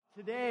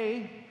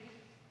Today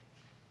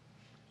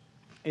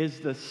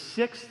is the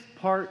sixth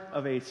part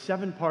of a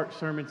seven-part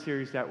sermon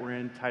series that we're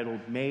in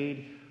titled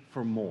Made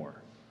for More.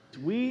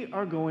 We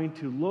are going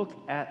to look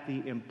at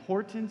the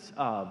importance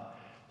of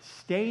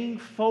staying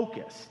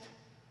focused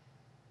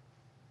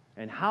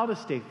and how to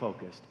stay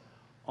focused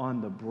on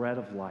the bread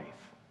of life.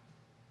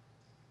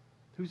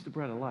 Who's the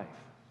bread of life?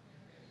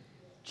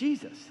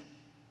 Jesus.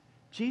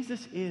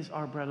 Jesus is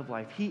our bread of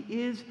life. He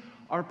is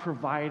our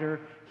provider.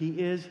 He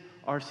is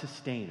our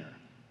sustainer.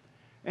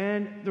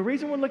 And the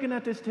reason we're looking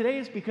at this today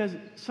is because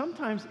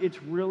sometimes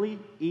it's really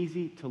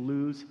easy to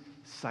lose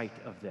sight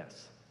of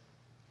this.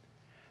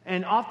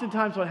 And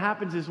oftentimes what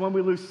happens is when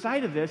we lose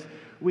sight of this,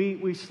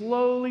 we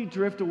slowly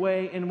drift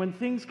away, and when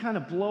things kind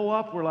of blow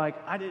up, we're like,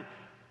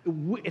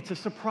 it's a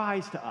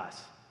surprise to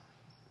us.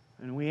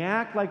 And we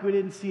act like we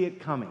didn't see it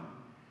coming.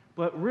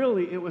 But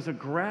really, it was a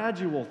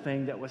gradual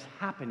thing that was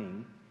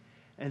happening.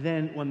 And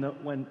then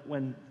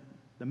when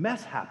the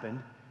mess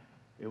happened,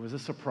 it was a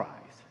surprise.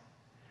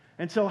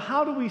 And so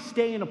how do we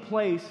stay in a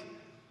place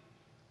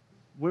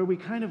where we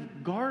kind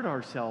of guard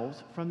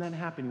ourselves from that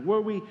happening,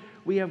 where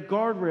we have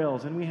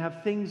guardrails and we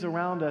have things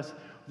around us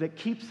that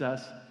keeps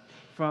us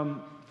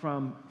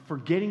from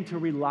forgetting to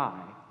rely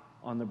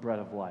on the bread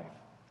of life?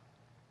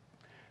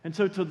 And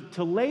so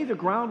to lay the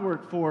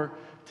groundwork for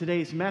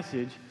today's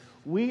message,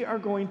 we are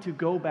going to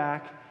go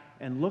back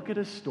and look at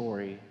a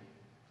story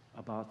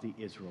about the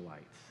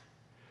Israelites.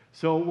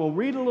 So we'll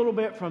read a little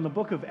bit from the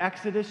book of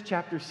Exodus,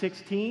 chapter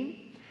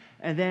 16,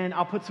 and then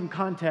I'll put some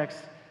context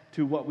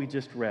to what we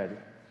just read.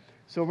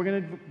 So we're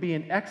going to be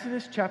in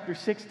Exodus chapter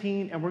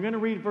 16, and we're going to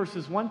read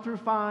verses 1 through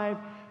 5,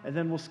 and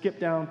then we'll skip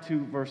down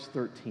to verse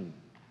 13.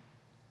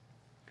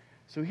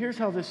 So here's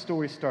how this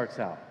story starts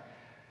out.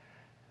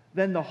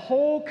 Then the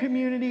whole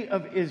community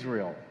of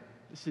Israel,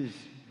 this is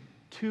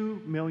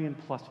 2 million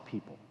plus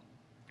people,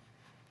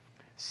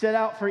 set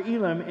out for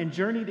Elim and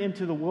journeyed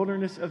into the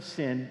wilderness of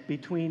Sin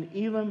between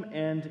Elim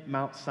and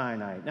Mount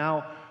Sinai.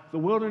 Now, the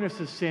wilderness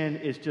of Sin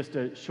is just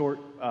a short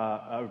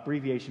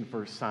abbreviation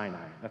for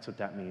Sinai. That's what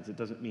that means. It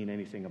doesn't mean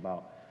anything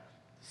about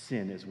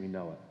sin as we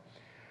know it.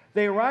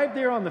 They arrived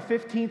there on the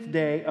 15th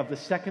day of the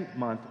second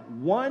month,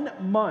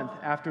 1 month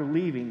after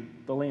leaving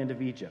the land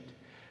of Egypt.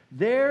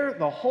 There,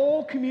 the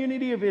whole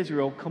community of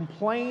Israel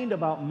complained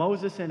about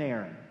Moses and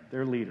Aaron,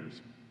 their leaders.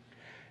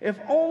 If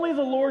only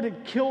the Lord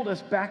had killed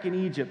us back in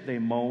Egypt, they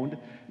moaned.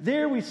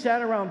 There we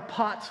sat around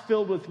pots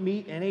filled with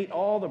meat and ate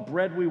all the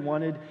bread we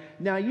wanted.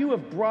 Now you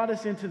have brought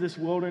us into this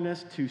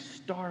wilderness to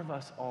starve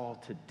us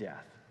all to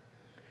death.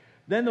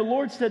 Then the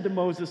Lord said to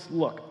Moses,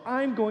 "Look,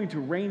 I'm going to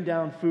rain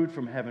down food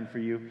from heaven for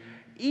you.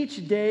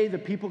 Each day the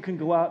people can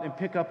go out and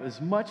pick up as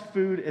much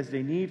food as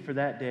they need for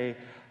that day.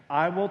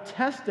 I will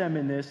test them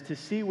in this to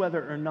see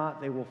whether or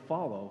not they will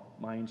follow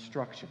my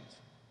instructions.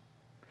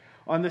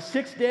 On the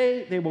sixth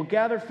day, they will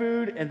gather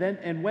food,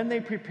 and when they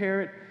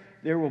prepare it,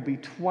 there will be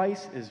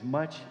twice as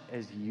much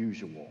as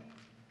usual."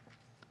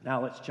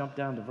 Now let's jump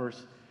down to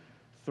verse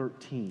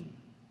 13.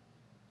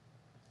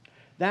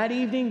 That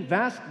evening,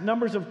 vast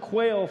numbers of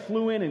quail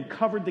flew in and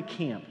covered the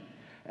camp.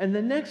 And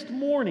the next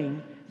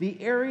morning,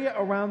 the area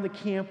around the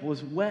camp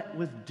was wet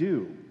with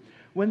dew.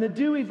 When the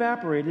dew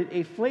evaporated,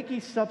 a flaky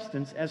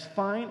substance as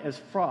fine as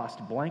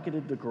frost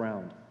blanketed the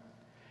ground.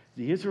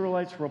 The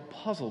Israelites were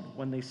puzzled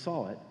when they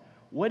saw it.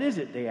 "What is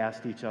it?" they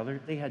asked each other.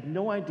 They had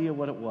no idea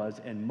what it was,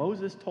 and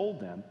Moses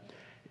told them,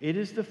 "It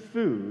is the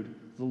food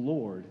the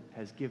Lord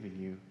has given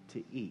you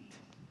to eat."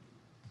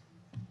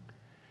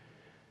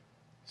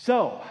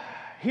 So,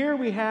 here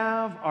we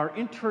have our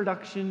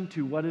introduction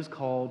to what is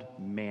called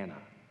manna.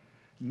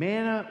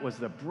 Manna was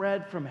the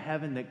bread from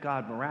heaven that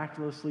God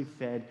miraculously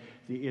fed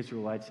the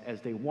Israelites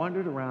as they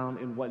wandered around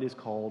in what is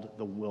called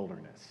the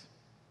wilderness.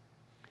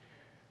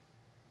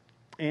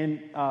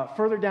 And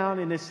further down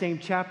in this same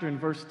chapter in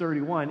verse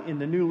 31, in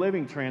the New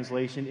Living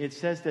Translation, it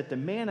says that the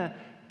manna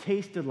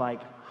tasted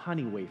like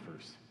honey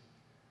wafers.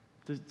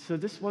 So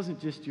this wasn't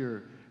just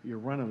your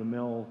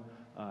run-of-the-mill,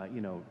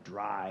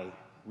 dry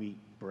wheat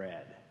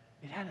bread.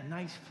 It had a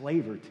nice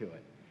flavor to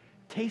it.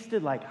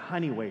 Tasted like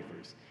honey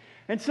wafers.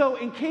 And so,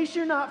 in case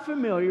you're not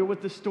familiar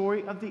with the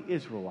story of the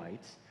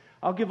Israelites,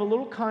 I'll give a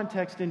little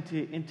context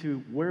into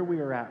where we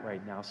are at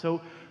right now.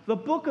 So, the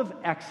book of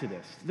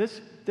Exodus,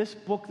 this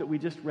book that we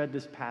just read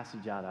this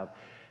passage out of,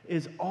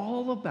 is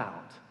all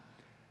about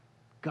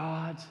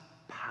God's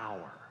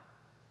power.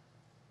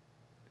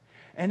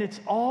 And it's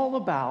all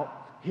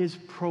about His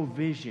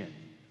provision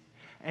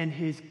and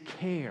His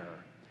care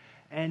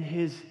and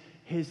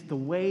the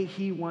way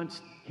He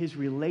wants His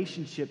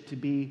relationship to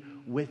be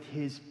with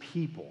His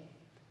people.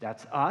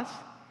 That's us,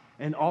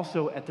 and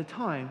also at the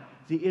time,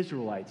 the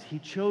Israelites. He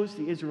chose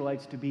the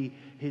Israelites to be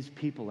His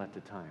people at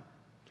the time.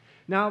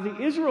 Now,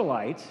 the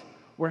Israelites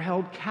were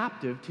held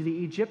captive to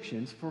the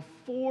Egyptians for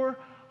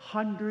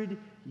 400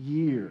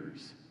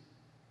 years.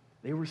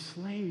 They were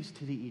slaves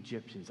to the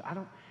Egyptians. I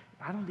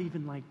don't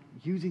even like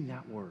using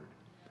that word,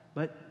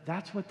 but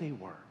that's what they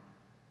were.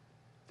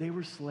 They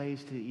were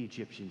slaves to the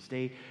Egyptians.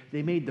 They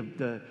made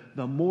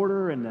the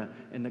mortar and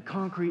the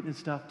concrete and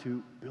stuff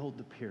to build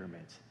the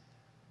pyramids.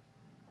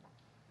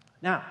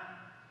 Now,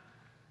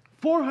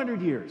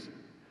 400 years.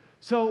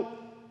 So,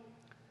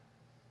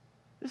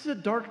 this is a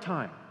dark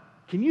time.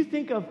 Can you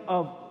think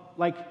of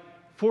like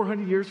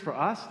 400 years for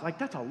us? Like,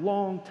 that's a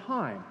long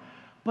time.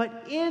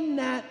 But in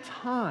that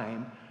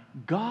time,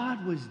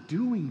 God was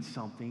doing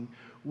something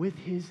with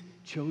his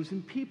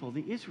chosen people,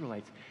 the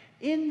Israelites.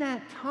 In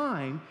that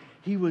time,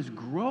 he was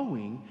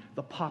growing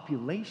the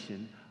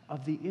population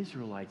of the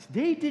Israelites.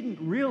 They didn't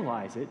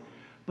realize it,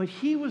 but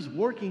he was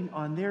working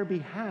on their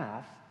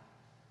behalf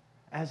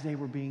as they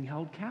were being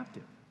held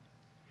captive.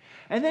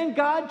 And then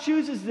God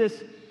chooses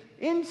this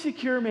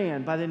insecure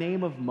man by the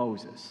name of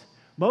Moses.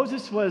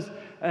 Moses was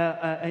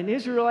an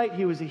Israelite.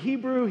 He was a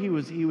Hebrew. He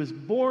was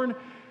born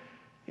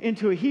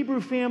into a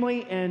Hebrew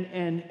family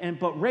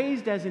but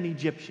raised as an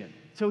Egyptian.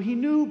 So he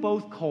knew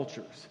both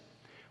cultures.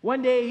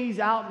 One day he's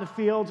out in the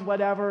fields,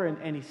 whatever,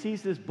 and he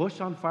sees this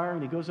bush on fire,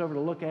 and he goes over to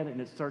look at it,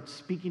 and it starts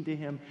speaking to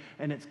him,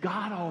 and it's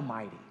God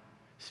Almighty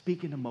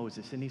speaking to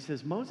Moses. And he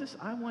says, Moses,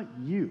 I want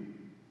you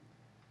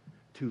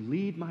to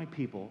lead my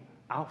people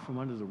out from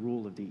under the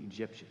rule of the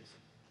Egyptians.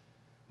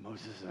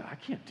 Moses said, I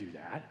can't do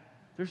that.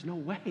 There's no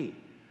way.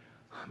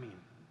 I mean,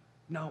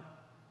 no,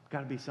 got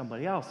to be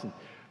somebody else. And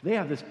they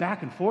have this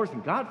back and forth,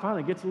 and God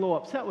finally gets a little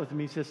upset with him.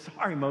 He says,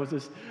 sorry,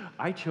 Moses,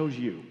 I chose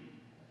you.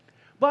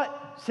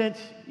 But since,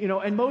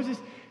 and Moses,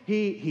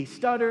 he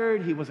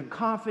stuttered, he wasn't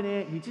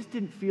confident, he just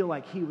didn't feel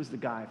like he was the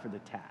guy for the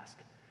task.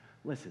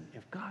 Listen,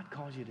 if God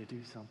calls you to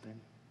do something,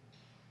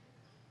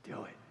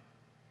 do it.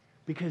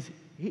 Because,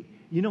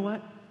 you know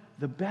what?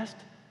 The best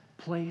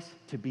place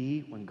to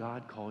be when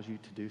God calls you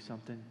to do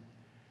something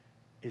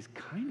is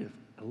kind of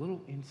a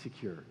little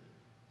insecure.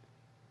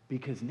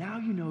 Because now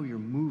you know you're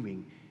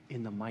moving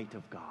in the might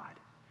of God.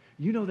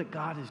 You know that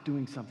God is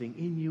doing something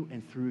in you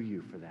and through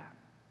you for that.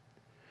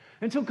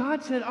 And so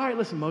God said, all right,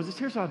 listen, Moses,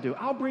 here's what I'll do.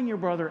 I'll bring your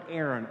brother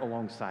Aaron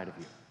alongside of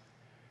you.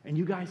 And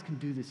you guys can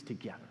do this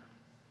together.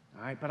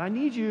 All right, but I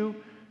need you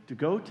to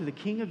go to the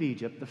king of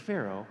Egypt, the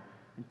Pharaoh,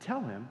 and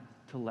tell him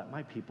to let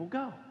my people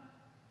go.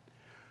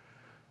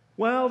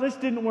 Well, this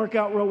didn't work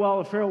out real well.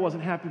 The Pharaoh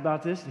wasn't happy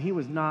about this, and he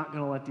was not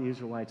going to let the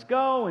Israelites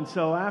go. And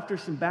so after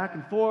some back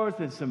and forth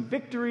and some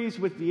victories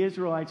with the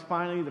Israelites,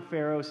 finally the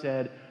Pharaoh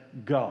said,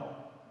 go.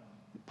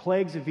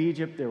 Plagues of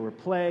Egypt, there were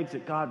plagues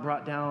that God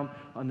brought down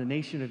on the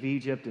nation of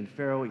Egypt, and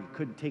Pharaoh, he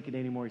couldn't take it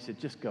anymore. He said,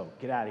 just go,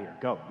 get out of here,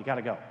 go, you got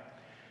to go.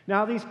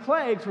 Now, these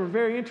plagues were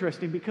very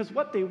interesting because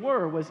what they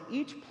were was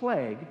each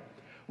plague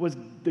was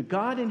the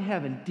God in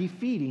heaven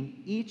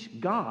defeating each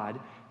god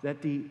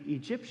that the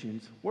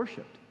Egyptians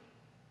worshipped.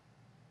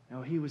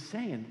 Now, he was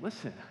saying,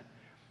 listen,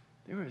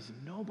 there is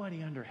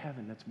nobody under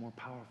heaven that's more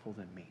powerful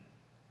than me.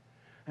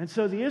 And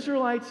so the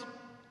Israelites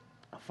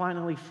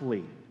finally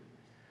flee.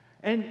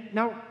 And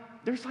now,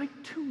 there's like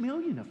 2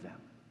 million of them.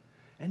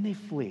 And they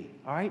flee.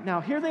 All right,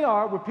 now here they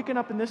are. We're picking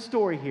up in this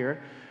story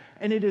here.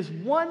 And it is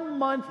 1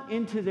 month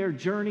into their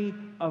journey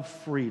of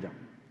freedom.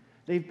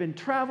 They've been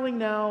traveling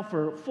now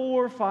for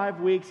 4 or 5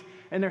 weeks,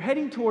 and they're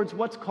heading towards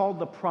what's called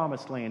the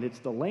Promised Land. It's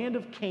the land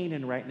of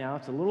Canaan right now.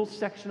 It's a little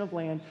section of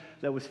land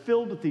that was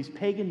filled with these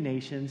pagan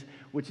nations,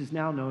 which is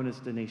now known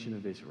as the nation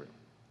of Israel.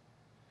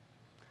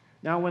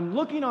 Now, when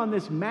looking on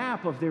this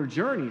map of their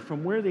journey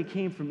from where they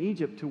came from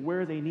Egypt to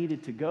where they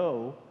needed to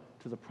go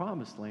to the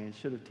Promised Land,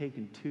 should have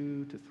taken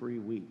 2 to 3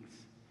 weeks.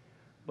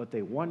 But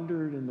they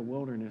wandered in the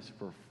wilderness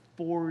for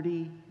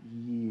 40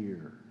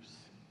 years.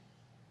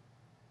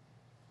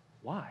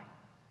 Why?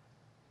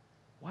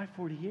 Why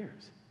 40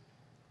 years?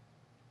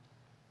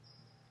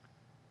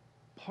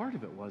 Part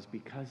of it was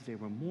because they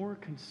were more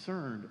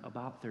concerned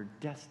about their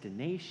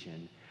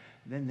destination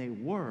than they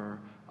were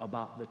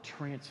about the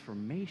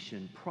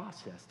transformation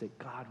process that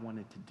God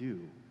wanted to do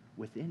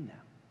within them.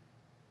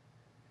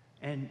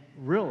 And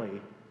really,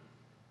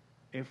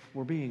 if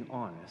we're being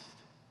honest,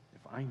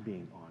 if I'm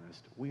being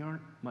honest, we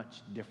aren't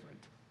much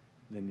different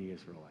than the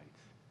Israelites.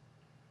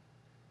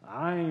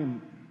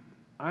 I'm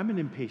an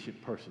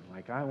impatient person.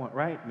 Like I want,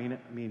 right? I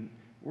mean,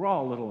 we're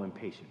all a little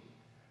impatient.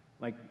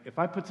 Like if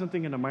I put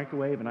something in the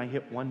microwave and I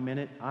hit 1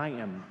 minute, I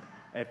am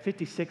at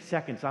 56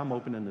 seconds. I'm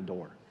opening the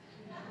door.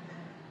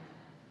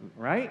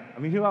 Right? I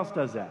mean, who else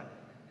does that?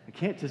 It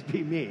can't just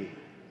be me.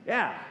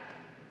 Yeah,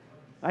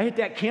 I hit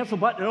that cancel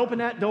button and open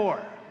that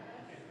door.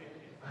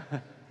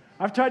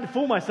 I've tried to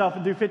fool myself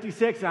and do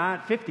 56, and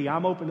at 50,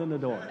 I'm opening the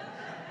door.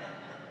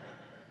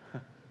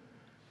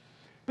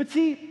 But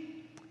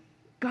see,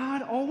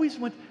 God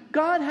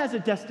has a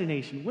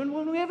destination.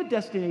 When we have a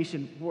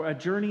destination for a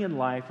journey in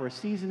life or a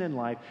season in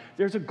life,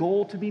 there's a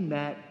goal to be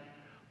met,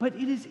 but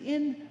it is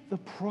in the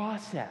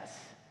process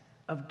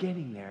of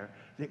getting there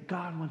that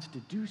God wants to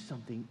do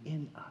something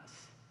in us.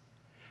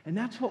 And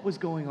that's what was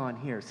going on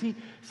here.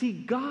 See,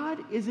 God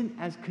isn't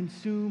as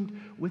consumed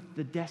with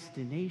the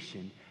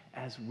destination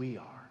as we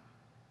are.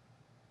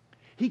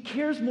 He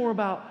cares more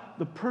about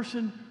the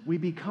person we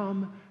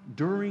become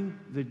during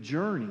the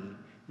journey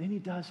than he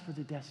does for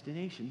the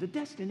destination. The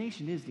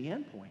destination is the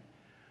end point.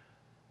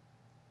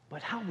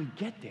 But how we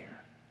get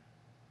there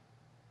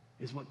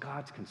is what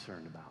God's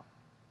concerned about.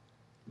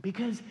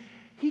 Because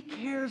he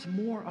cares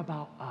more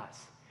about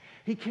us.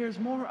 He cares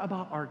more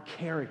about our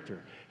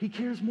character. He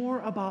cares more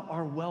about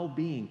our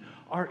well-being,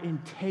 our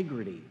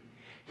integrity.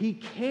 He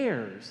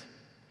cares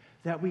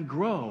that we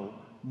grow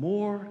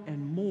more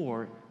and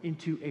more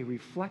into a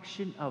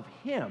reflection of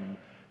Him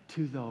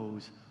to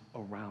those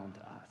around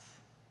us.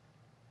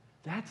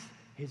 That's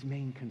His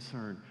main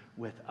concern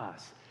with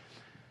us.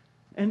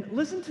 And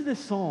listen to this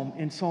psalm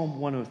in Psalm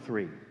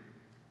 103.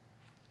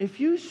 If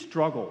you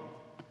struggle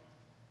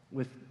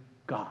with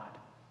God,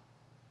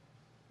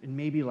 and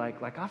maybe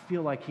like I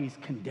feel like He's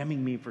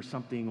condemning me for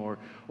something, or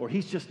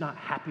He's just not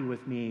happy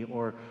with me,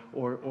 or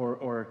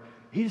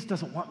He just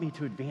doesn't want me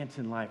to advance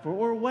in life,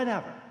 or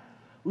whatever.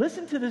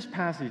 Listen to this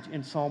passage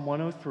in Psalm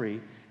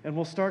 103, and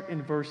we'll start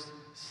in verse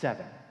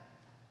 7.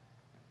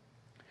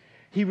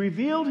 He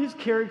revealed His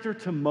character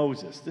to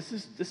Moses.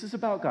 This is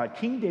about God.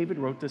 King David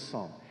wrote this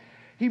psalm.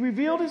 He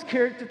revealed His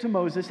character to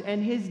Moses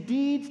and His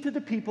deeds to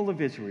the people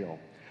of Israel.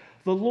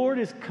 The Lord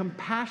is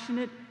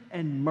compassionate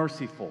and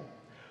merciful,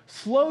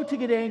 slow to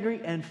get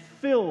angry, and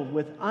filled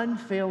with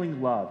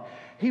unfailing love.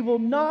 He will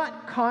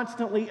not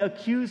constantly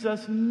accuse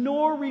us,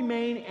 nor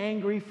remain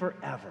angry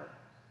forever.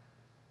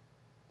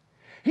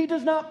 He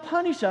does not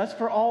punish us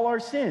for all our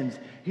sins.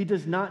 He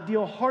does not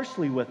deal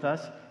harshly with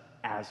us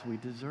as we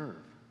deserve.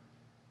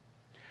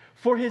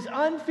 For His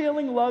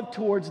unfailing love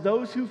towards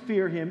those who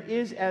fear Him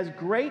is as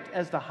great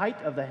as the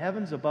height of the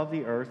heavens above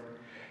the earth.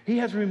 He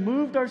has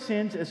removed our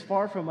sins as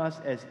far from us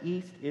as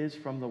east is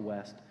from the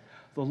west.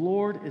 The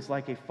Lord is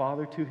like a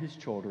father to his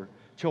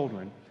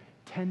children,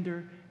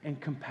 tender and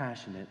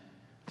compassionate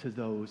to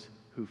those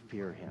who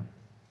fear Him.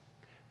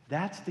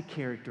 That's the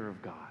character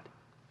of God.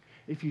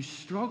 If you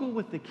struggle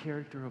with the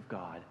character of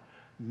God,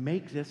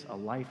 make this a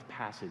life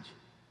passage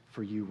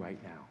for you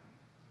right now.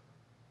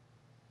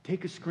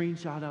 Take a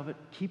screenshot of it,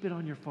 keep it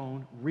on your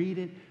phone, read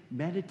it,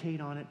 meditate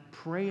on it,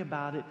 pray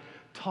about it,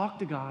 talk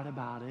to God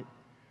about it.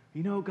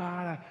 You know,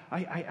 God,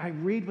 I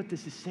read what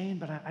this is saying,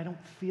 but I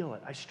don't feel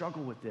it. I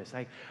struggle with this.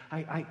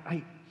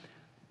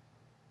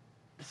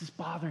 This is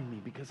bothering me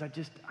because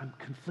I'm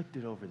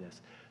conflicted over this.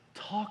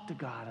 Talk to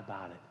God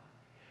about it.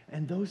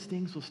 And those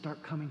things will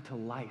start coming to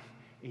life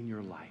in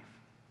your life.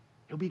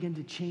 He'll begin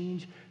to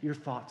change your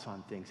thoughts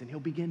on things, and He'll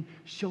begin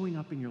showing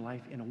up in your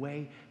life in a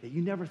way that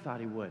you never thought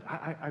He would.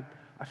 I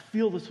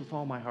feel this with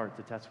all my heart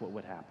that that's what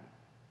would happen.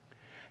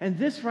 And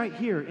this right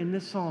here in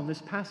this psalm,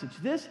 this passage,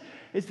 this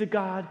is the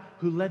God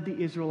who led the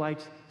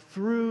Israelites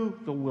through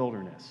the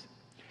wilderness.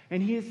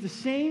 And He is the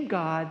same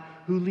God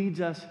who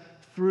leads us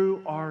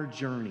through our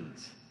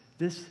journeys.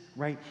 This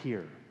right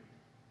here.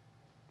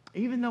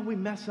 Even though we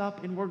mess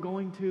up and we're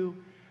going to,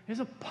 He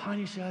doesn't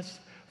punish us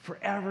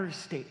forever,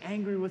 stay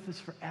angry with us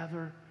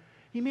forever.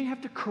 He may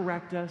have to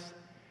correct us.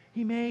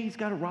 He's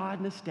got a rod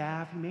and a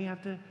staff. He may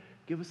have to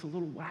give us a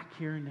little whack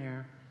here and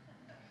there.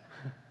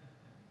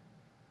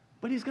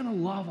 But He's going to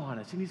love on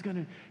us, and He's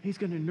going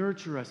to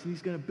nurture us, and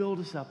He's going to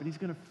build us up, and He's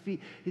going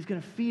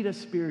to feed us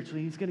spiritually,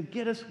 and He's going to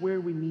get us where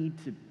we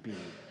need to be.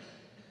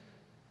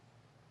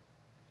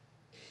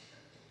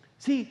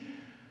 See,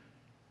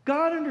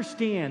 God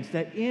understands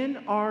that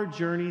in our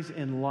journeys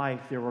in life,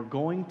 there are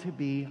going to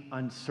be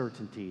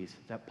uncertainties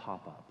that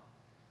pop up.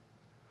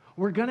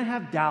 We're going to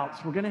have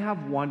doubts. We're going to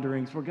have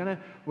wonderings. We're going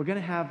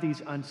to have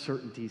these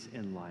uncertainties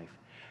in life.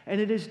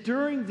 And it is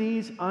during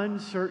these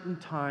uncertain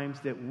times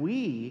that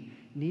we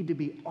need to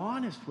be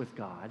honest with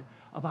God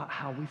about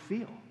how we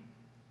feel.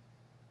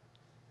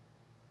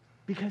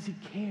 Because He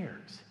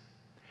cares.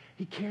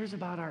 He cares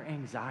about our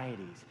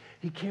anxieties.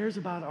 He cares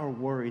about our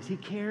worries. He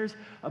cares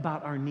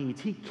about our needs.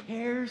 He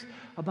cares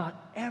about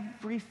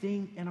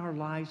everything in our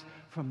lives,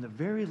 from the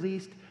very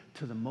least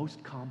to the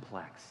most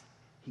complex.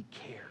 He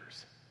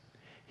cares.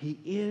 He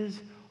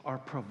is our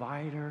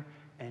provider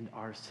and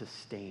our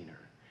sustainer.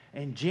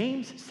 And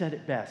James said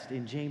it best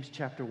in James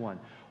chapter 1.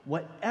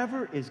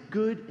 Whatever is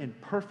good and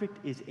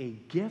perfect is a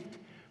gift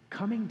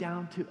coming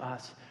down to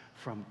us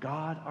from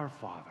God our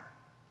Father,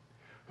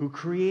 who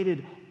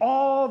created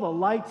all the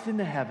lights in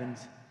the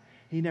heavens.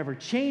 He never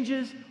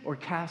changes or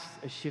casts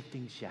a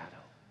shifting shadow.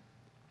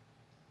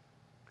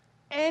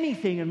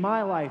 Anything in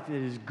my life that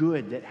is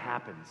good that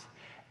happens,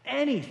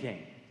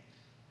 anything,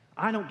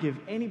 I don't give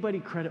anybody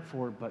credit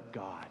for it but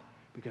God,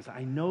 because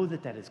I know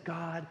that that is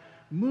God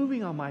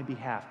moving on my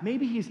behalf.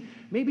 Maybe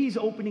he's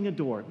opening a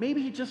door.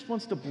 Maybe He just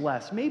wants to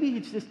bless. Maybe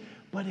it's just,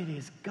 but it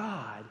is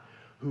God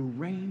who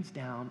rains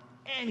down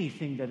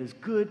anything that is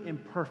good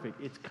and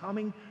perfect. It's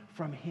coming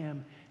from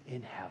Him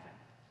in heaven.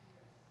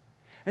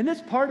 And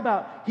this part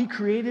about He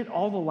created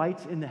all the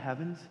lights in the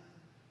heavens,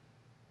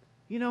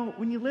 you know,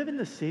 when you live in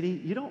the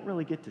city, you don't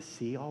really get to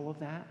see all of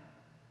that.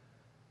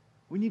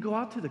 When you go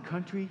out to the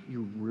country,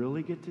 you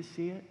really get to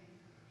see it.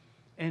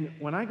 And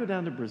when I go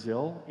down to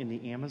Brazil in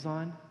the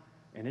Amazon,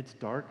 and it's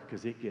dark,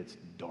 because it gets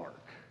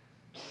dark,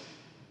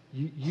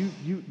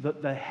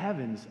 the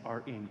heavens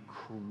are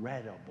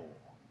incredible.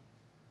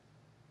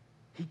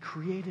 He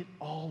created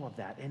all of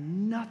that,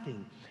 and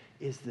nothing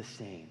is the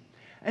same.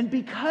 And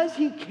because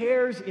He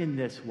cares in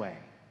this way,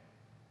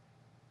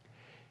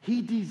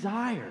 He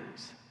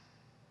desires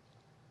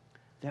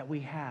that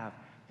we have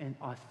an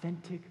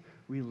authentic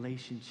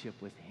relationship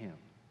with him.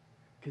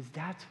 Because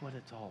that's what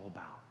it's all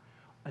about.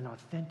 An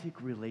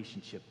authentic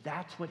relationship.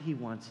 That's what he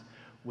wants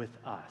with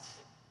us.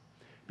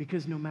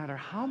 Because no matter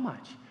how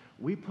much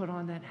we put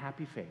on that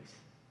happy face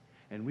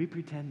and we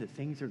pretend that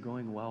things are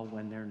going well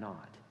when they're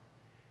not,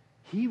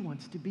 he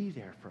wants to be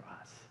there for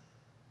us.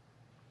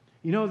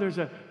 You know, there's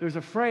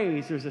a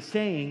phrase, there's a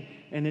saying,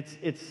 and it's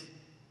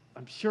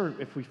I'm sure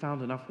if we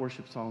found enough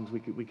worship songs, we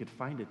could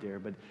find it there,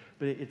 but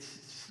it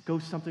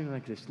goes something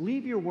like this.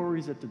 Leave your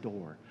worries at the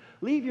door.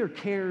 Leave your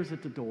cares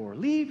at the door.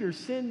 Leave your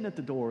sin at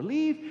the door.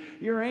 Leave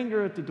your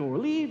anger at the door.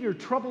 Leave your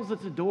troubles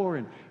at the door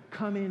and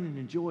come in and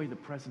enjoy the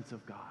presence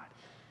of God.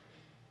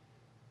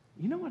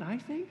 You know what I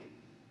think?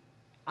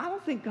 I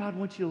don't think God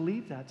wants you to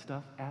leave that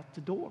stuff at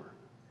the door.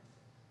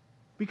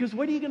 Because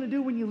what are you going to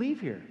do when you leave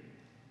here?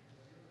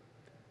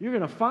 You're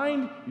going to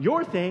find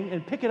your thing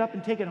and pick it up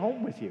and take it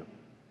home with you.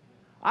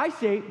 I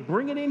say,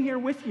 bring it in here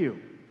with you.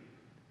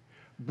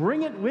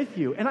 Bring it with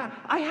you. And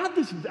I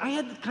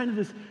had kind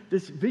of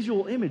this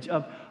visual image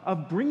of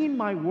bringing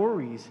my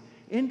worries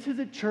into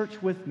the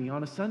church with me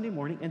on a Sunday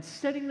morning and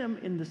setting them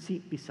in the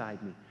seat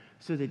beside me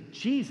so that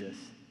Jesus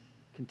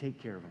can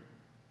take care of them.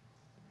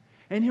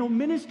 And he'll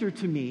minister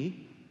to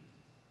me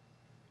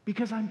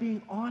because I'm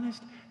being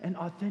honest and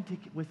authentic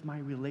with my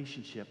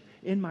relationship,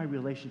 in my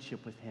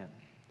relationship with him.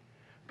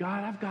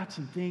 God, I've got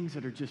some things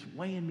that are just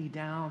weighing me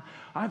down.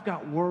 I've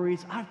got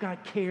worries. I've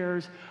got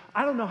cares.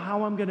 I don't know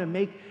how I'm going to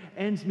make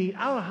ends meet.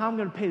 I don't know how I'm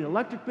going to pay the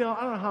electric bill.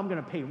 I don't know how I'm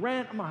going to pay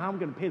rent. I don't know how I'm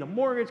going to pay the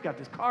mortgage. Got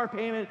this car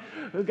payment.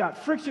 I've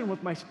got friction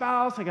with my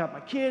spouse. I got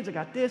my kids. I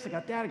got this. I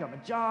got that. I got my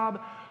job.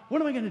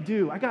 What am I going to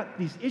do? I got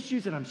these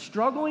issues that I'm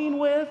struggling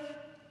with.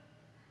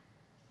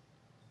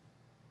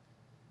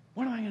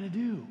 What am I going to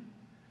do?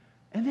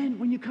 And then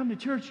when you come to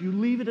church, you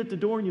leave it at the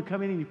door and you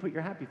come in and you put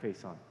your happy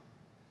face on.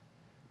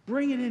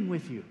 Bring it in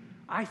with you,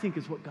 I think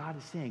is what God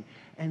is saying.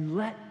 And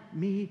let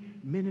me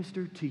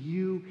minister to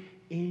you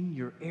in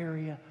your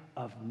area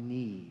of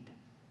need.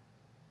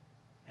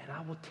 And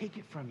I will take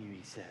it from you,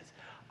 he says.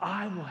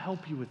 I will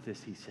help you with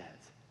this, he says.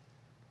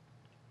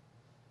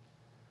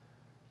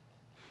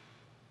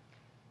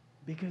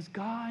 Because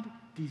God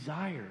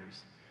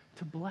desires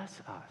to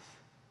bless us.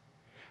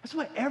 That's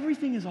what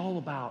everything is all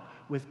about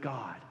with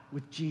God,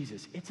 with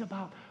Jesus. It's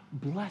about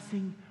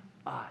blessing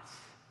us.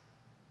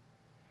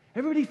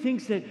 Everybody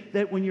thinks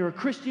that when you're a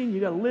Christian, you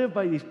got to live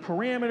by these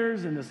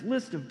parameters and this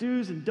list of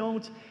do's and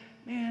don'ts.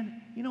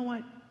 Man, you know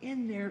what?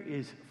 In there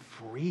is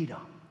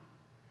freedom.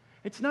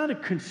 It's not a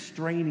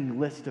constraining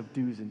list of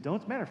do's and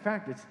don'ts. Matter of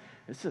fact,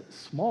 it's a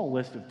small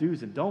list of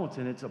do's and don'ts,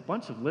 and it's a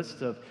bunch of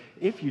lists of,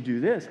 if you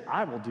do this,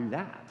 I will do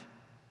that.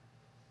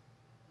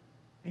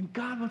 And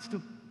God wants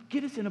to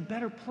get us in a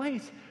better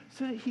place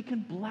so that he can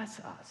bless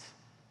us.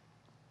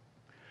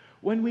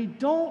 When we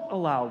don't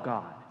allow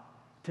God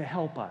to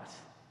help us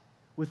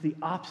with the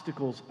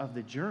obstacles of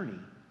the journey,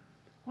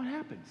 what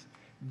happens?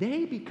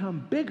 They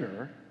become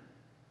bigger,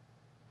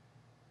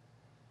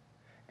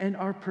 and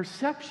our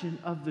perception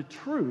of the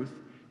truth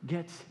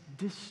gets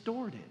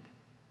distorted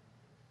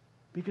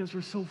because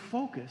we're so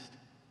focused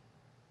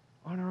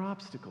on our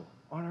obstacle,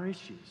 on our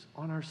issues,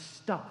 on our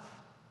stuff.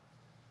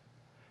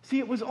 See,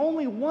 it was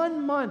only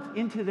 1 month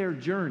into their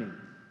journey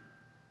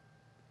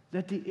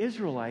that the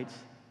Israelites,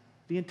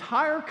 the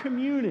entire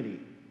community,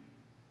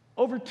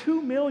 over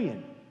 2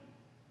 million,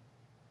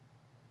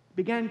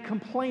 began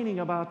complaining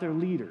about their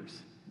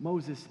leaders,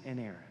 Moses and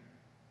Aaron.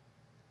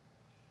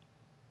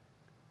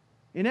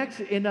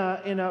 In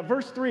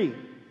verse 3,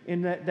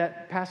 in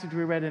that passage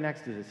we read in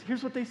Exodus,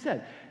 here's what they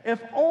said.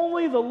 If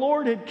only the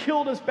Lord had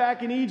killed us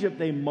back in Egypt,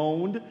 they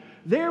moaned.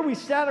 There we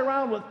sat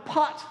around with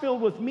pots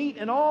filled with meat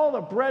and all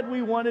the bread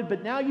we wanted,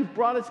 but now you've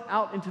brought us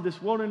out into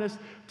this wilderness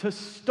to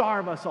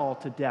starve us all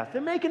to death.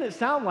 They're making it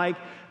sound like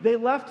they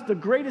left the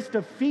greatest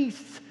of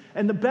feasts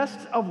and the best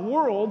of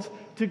worlds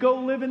to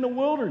go live in the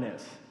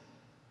wilderness.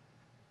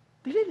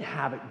 They didn't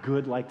have it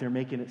good like they're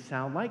making it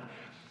sound like.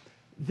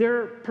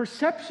 Their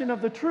perception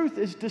of the truth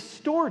is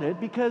distorted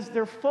because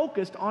they're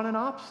focused on an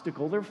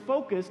obstacle. They're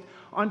focused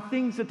on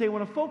things that they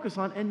want to focus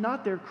on and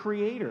not their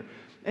Creator.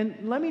 And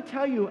let me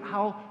tell you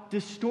how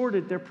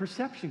distorted their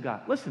perception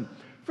got. Listen,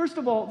 first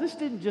of all, this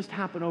didn't just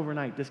happen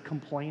overnight, this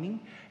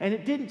complaining. And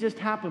it didn't just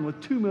happen with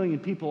 2 million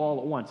people all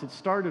at once. It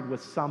started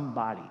with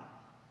somebody.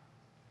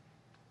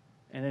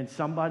 And then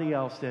somebody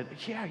else said,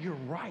 yeah, you're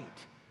right.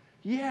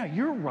 Yeah,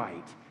 you're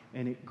right.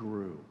 And it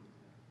grew.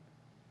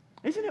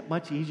 Isn't it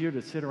much easier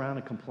to sit around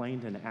and complain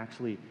than to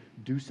actually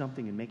do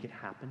something and make it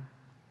happen?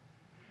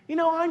 You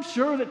know, I'm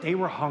sure that they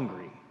were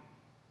hungry,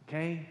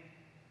 okay?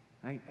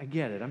 I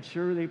get it. I'm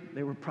sure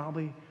they were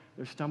probably,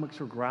 their stomachs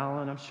were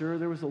growling. I'm sure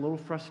there was a little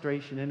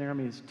frustration in there. I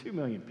mean, it's 2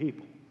 million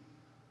people.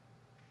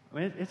 I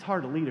mean, it's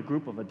hard to lead a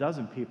group of a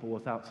dozen people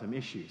without some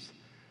issues.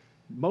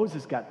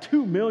 Moses got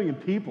 2 million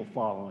people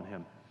following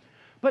him.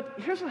 But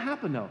here's what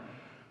happened, though.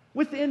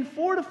 Within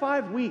 4 to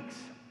 5 weeks,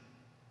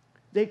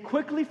 they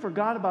quickly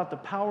forgot about the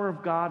power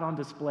of God on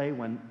display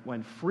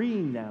when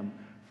freeing them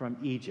from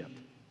Egypt.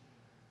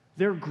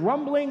 Their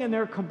grumbling and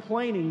their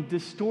complaining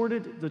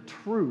distorted the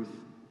truth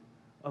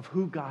of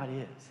who God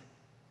is.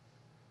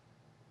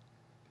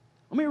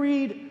 Let me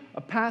read a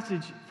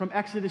passage from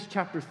Exodus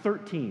chapter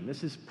 13.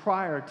 This is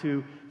prior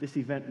to this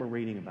event we're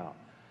reading about.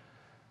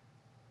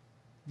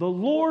 The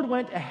Lord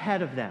went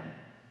ahead of them.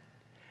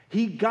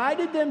 He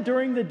guided them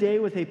during the day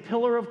with a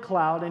pillar of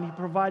cloud, and he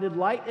provided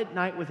light at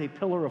night with a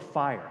pillar of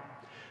fire.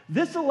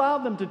 This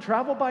allowed them to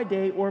travel by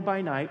day or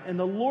by night, and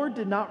the Lord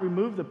did not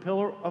remove the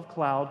pillar of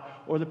cloud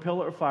or the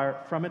pillar of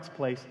fire from its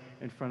place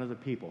in front of the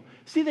people.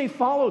 See, they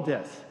followed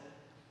this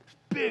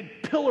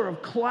big pillar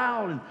of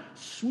cloud and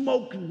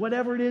smoke and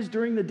whatever it is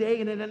during the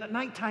day, and then at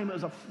nighttime it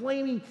was a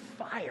flaming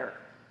fire.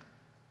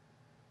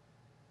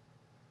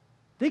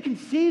 They can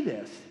see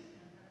this,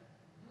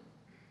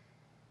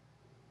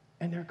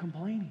 and they're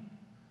complaining.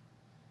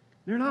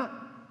 They're not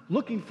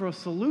looking for a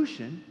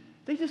solution.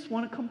 They just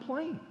want to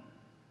complain.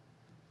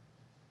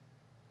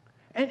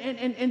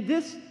 And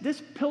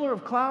this pillar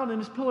of cloud and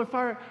this pillar of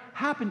fire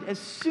happened as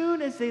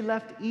soon as they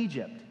left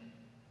Egypt.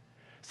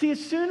 See,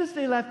 as soon as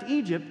they left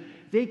Egypt,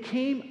 they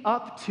came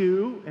up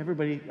to,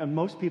 everybody, and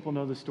most people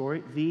know the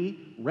story, the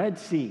Red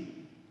Sea.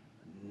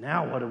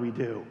 Now what do we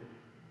do?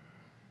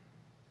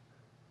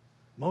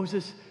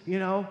 Moses,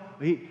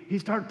 he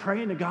started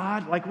praying to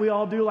God like we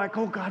all do, like,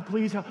 oh, God,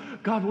 please,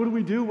 God, what do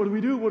we do? What do we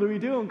do? What do we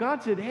do? And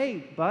God said,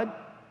 hey, bud,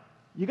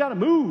 you got to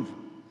move.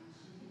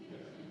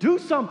 Do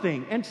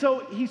something. And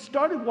so he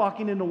started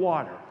walking in the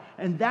water,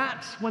 and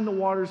that's when the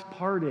waters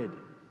parted.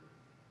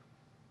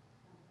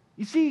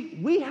 You see,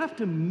 we have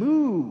to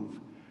move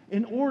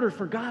in order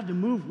for God to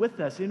move with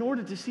us, in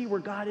order to see where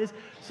God is.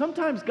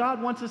 Sometimes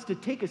God wants us to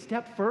take a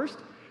step first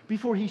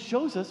before he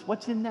shows us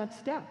what's in that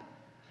step.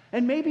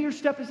 And maybe your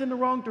step is in the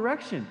wrong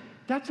direction.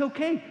 That's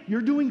okay.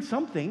 You're doing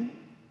something.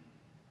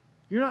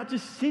 You're not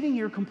just sitting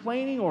here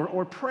complaining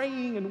or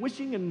praying and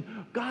wishing and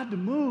God to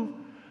move.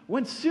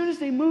 When as soon as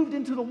they moved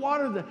into the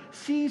water, the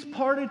seas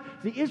parted,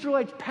 the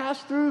Israelites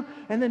passed through,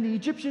 and then the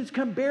Egyptians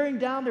come bearing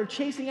down. They're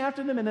chasing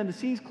after them, and then the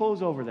seas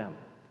close over them.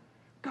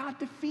 God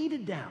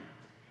defeated them.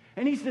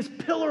 And he's this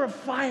pillar of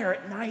fire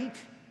at night.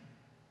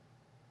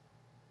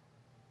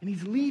 And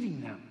he's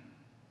leading them.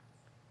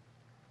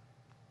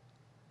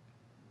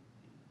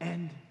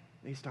 And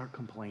they start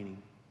complaining.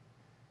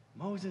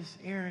 Moses,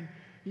 Aaron,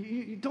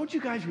 don't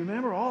you guys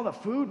remember all the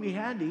food we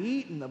had to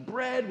eat and the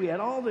bread? We had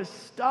all this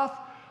stuff.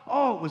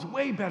 Oh, it was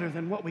way better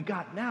than what we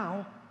got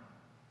now.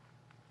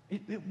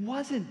 It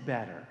wasn't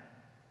better.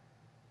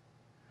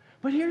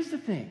 But here's the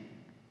thing.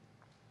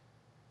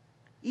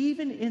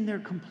 Even in their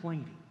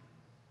complaining,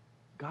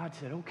 God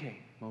said, okay,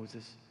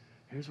 Moses,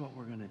 here's what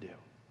we're going to do.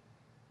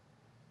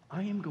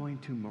 I am going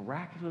to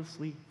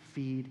miraculously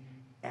feed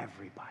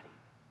everybody.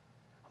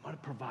 I'm going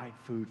to provide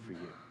food for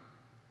you.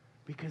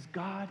 Because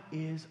God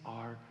is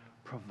our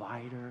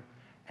provider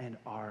and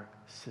our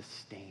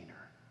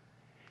sustainer.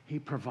 He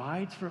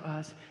provides for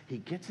us, he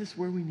gets us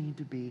where we need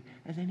to be,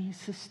 and then he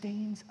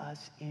sustains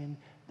us in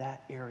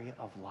that area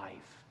of life.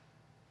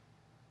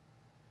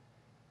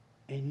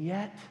 And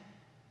yet,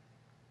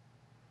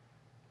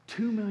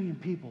 2 million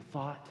people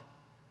thought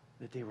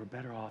that they were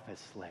better off as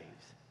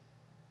slaves.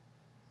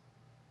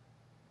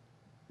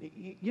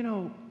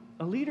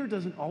 A leader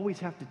doesn't always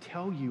have to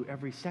tell you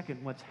every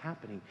second what's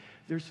happening.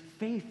 There's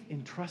faith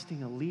in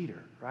trusting a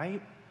leader,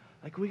 right?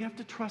 Like, we have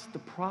to trust the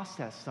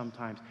process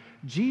sometimes.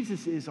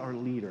 Jesus is our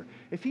leader.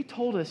 If he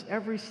told us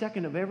every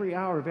second of every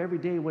hour of every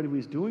day what he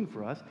was doing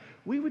for us,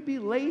 we would be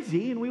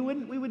lazy and we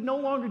would no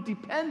longer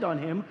depend on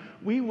him.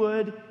 We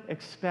would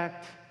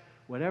expect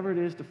whatever it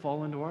is to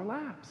fall into our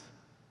laps.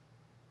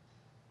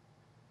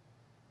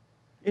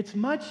 It's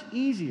much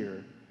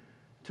easier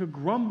to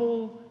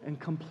grumble and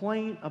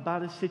complain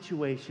about a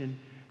situation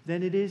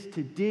than it is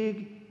to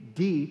dig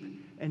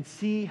deep and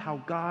see how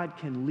God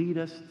can lead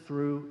us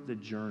through the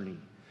journey.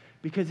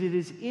 Because it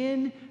is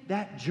in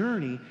that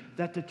journey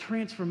that the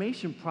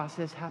transformation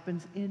process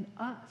happens in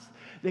us,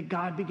 that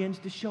God begins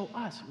to show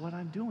us what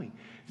I'm doing.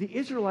 The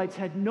Israelites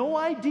had no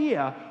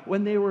idea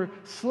when they were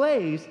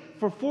slaves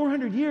for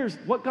 400 years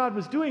what God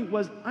was doing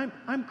was,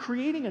 I'm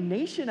creating a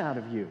nation out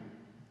of you.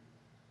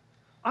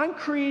 I'm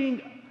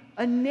creating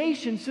a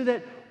nation so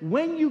that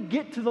when you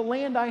get to the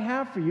land I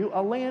have for you,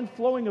 a land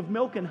flowing of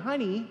milk and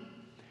honey,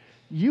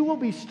 you will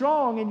be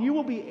strong and you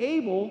will be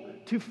able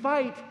to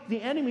fight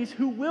the enemies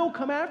who will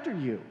come after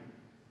you.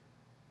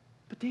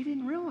 But they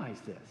didn't realize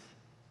this.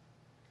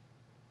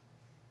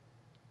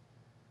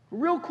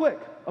 Real quick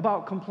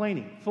about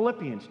complaining.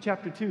 Philippians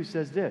chapter 2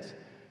 says this,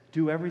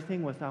 do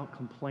everything without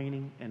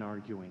complaining and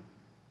arguing.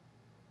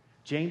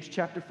 James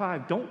chapter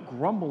 5, don't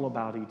grumble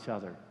about each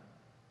other.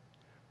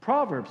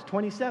 Proverbs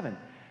 27,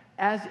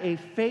 as a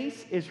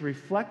face is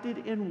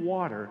reflected in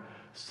water,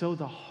 so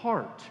the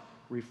heart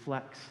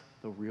reflects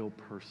the real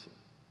person.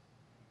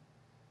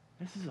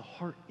 This is a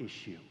heart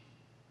issue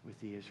with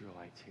the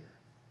Israelites here.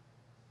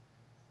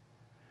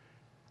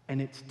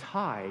 And it's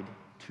tied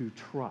to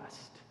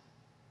trust.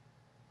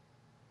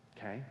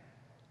 Okay?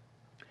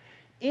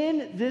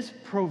 In this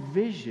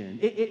provision,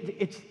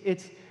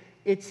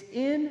 it's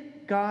in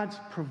God's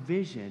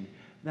provision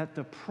that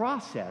the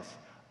process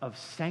of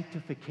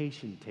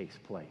sanctification takes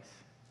place.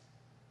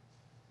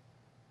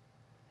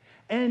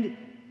 And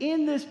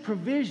in this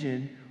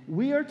provision,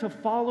 we are to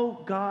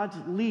follow God's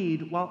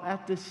lead while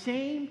at the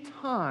same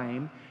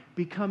time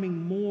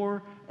becoming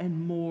more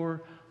and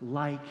more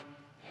like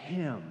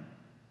Him.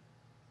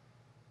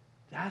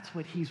 That's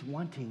what He's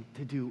wanting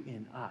to do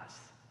in us.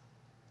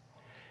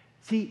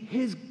 See,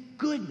 His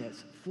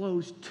goodness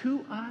flows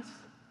to us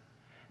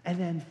and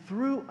then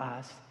through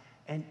us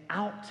and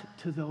out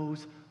to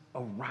those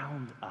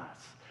around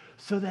us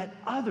so that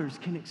others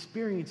can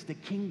experience the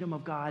kingdom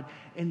of God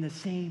in the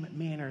same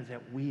manner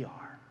that we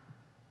are.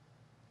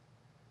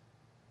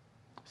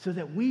 So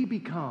that we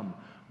become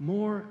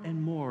more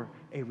and more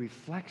a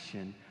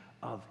reflection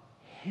of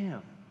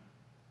Him.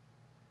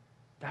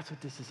 That's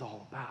what this is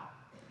all about.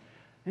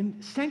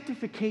 And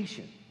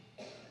sanctification,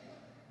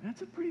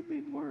 that's a pretty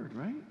big word,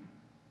 right?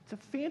 It's a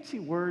fancy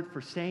word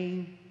for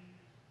saying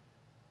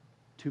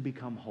to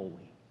become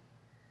holy,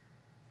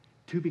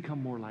 to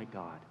become more like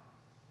God,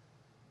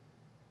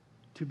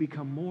 to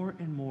become more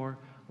and more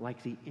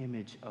like the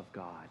image of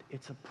God.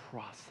 It's a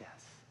process.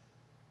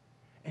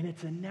 And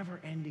it's a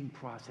never-ending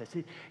process.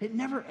 It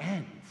never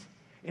ends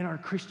in our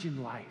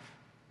Christian life.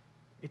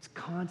 It's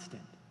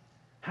constant,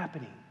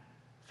 happening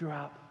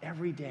throughout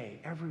every day,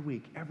 every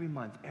week, every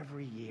month,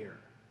 every year.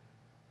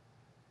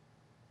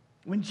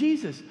 When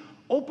Jesus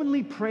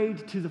openly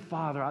prayed to the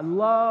Father, I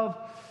love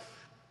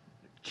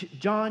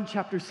John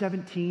chapter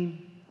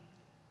 17,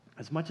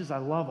 as much as I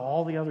love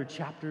all the other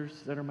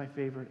chapters that are my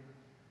favorite.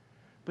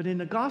 But in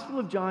the Gospel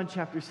of John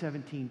chapter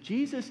 17,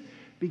 Jesus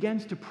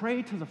begins to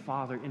pray to the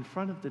Father in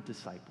front of the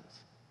disciples.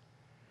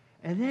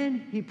 And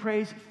then he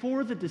prays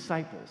for the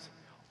disciples,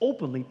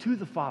 openly to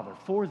the Father,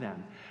 for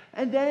them.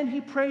 And then he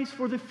prays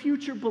for the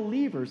future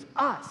believers,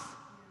 us,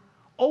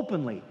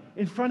 openly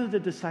in front of the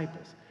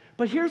disciples.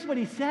 But here's what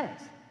he says.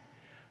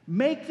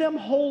 Make them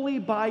holy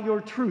by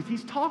your truth.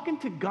 He's talking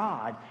to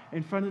God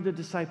in front of the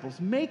disciples.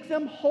 Make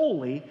them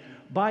holy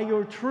by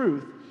your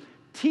truth.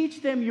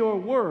 Teach them your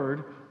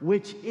word,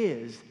 which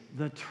is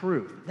the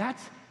truth.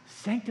 That's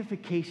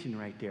sanctification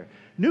right there.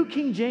 New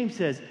King James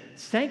says,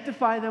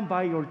 sanctify them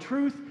by your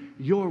truth.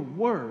 Your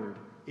word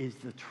is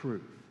the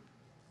truth.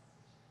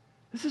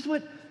 This is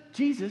what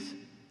Jesus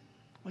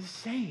was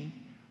saying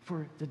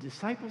for the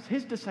disciples,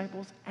 his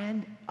disciples,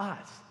 and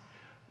us.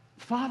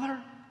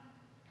 Father,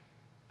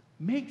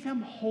 make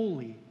them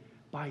holy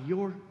by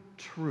your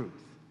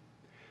truth.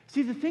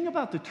 See, the thing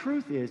about the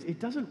truth is it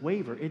doesn't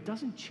waver. It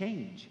doesn't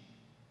change.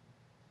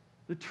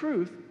 The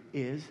truth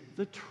is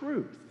the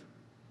truth.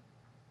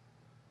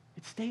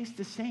 It stays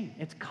the same.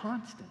 It's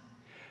constant.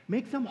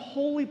 Make them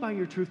holy by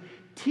your truth.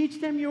 Teach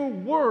them your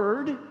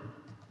word,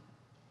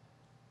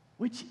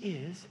 which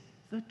is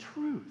the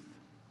truth.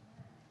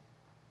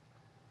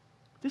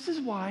 This is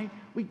why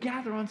we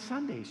gather on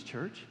Sundays,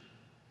 church,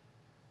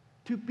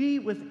 to be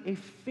with a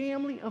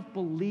family of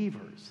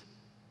believers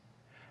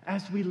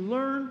as we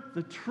learn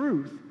the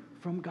truth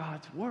from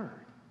God's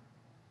word.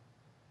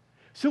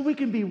 So we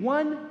can be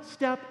one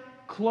step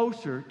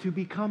closer to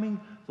becoming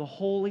the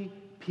holy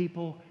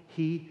people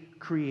He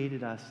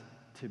created us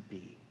to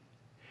be.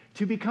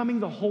 To becoming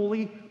the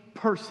holy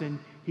person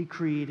He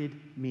created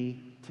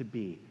me to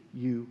be,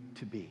 you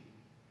to be.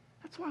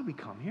 That's why we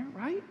come here,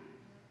 right?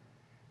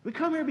 We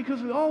come here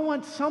because we all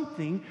want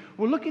something.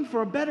 We're looking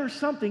for a better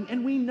something,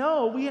 and we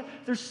know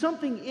there's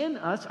something in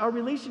us, our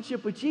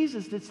relationship with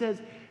Jesus, that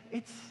says,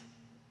 it's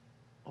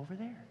over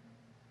there.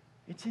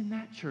 It's in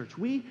that church.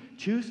 We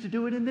choose to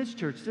do it in this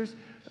church. There's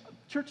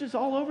churches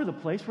all over the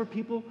place where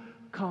people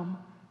come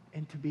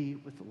and to be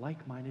with a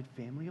like-minded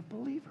family of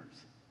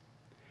believers.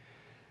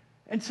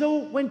 And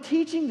so when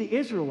teaching the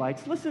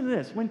Israelites, listen to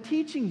this, when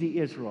teaching the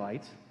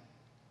Israelites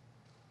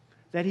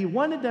that He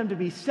wanted them to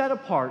be set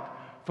apart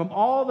from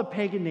all the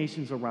pagan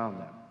nations around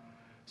them.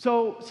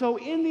 So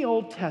in the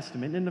Old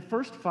Testament, in the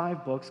first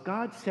 5 books,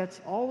 God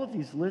sets all of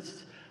these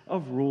lists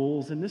of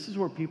rules, and this is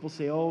where people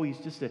say, oh, he's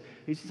just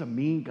a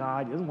mean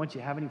God. He doesn't want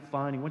you to have any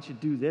fun. He wants you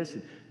to do this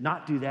and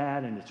not do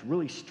that, and it's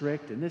really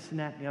strict, and this and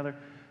that and the other.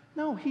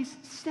 No, He's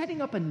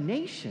setting up a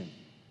nation,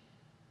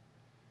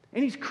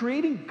 and He's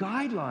creating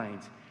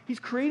guidelines. He's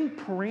creating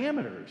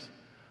parameters.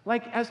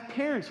 Like as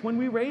parents, when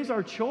we raise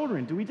our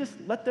children, do we just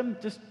let them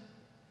just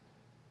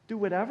do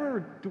whatever, or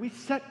do we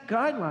set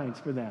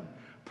guidelines for them,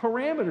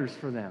 parameters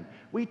for them?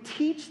 We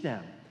teach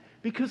them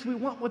because we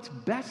want what's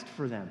best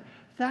for them.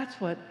 That's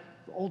what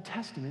the Old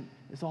Testament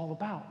is all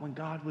about when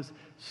God was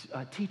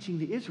teaching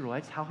the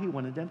Israelites how He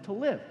wanted them to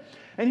live.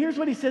 And here's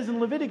what He says in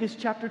Leviticus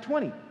chapter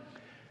 20.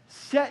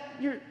 Set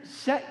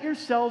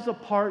yourselves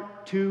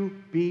apart to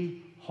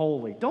be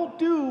holy. Don't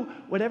do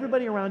what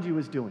everybody around you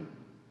is doing.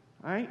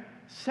 All right?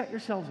 Set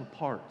yourselves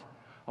apart.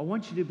 I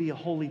want you to be a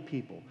holy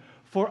people.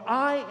 For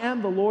I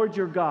am the Lord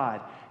your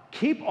God.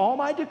 Keep all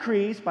my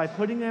decrees by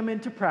putting them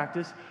into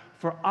practice,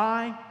 for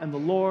I am the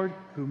Lord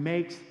who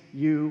makes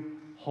you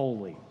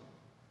holy.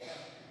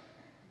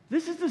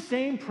 This is the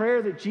same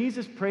prayer that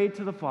Jesus prayed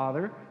to the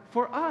Father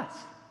for us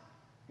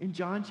in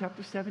John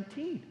chapter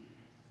 17.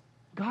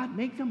 God,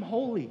 make them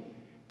holy.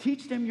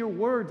 Teach them your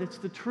word that's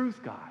the truth,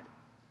 God.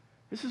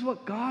 This is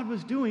what God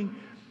was doing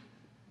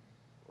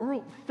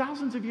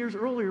thousands of years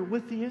earlier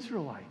with the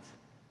Israelites.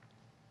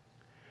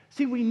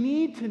 See, we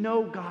need to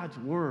know God's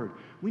word.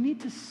 We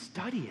need to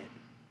study it.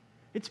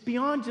 It's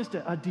beyond just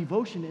a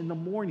devotion in the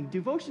morning.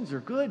 Devotions are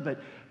good,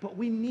 but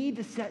we need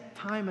to set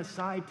time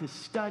aside to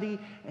study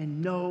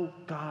and know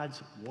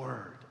God's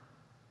word.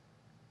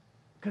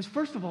 Because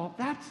first of all,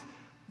 that's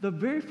the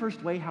very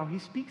first way how he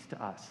speaks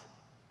to us.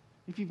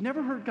 If you've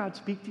never heard God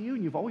speak to you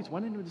and you've always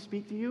wanted him to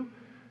speak to you,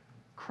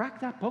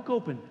 crack that book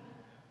open.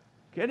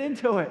 Get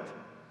into it.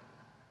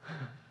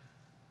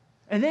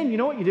 And then you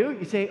know what you do?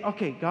 You say,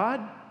 okay,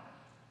 God,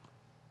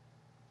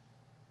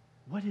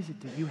 what is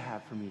it that you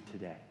have for me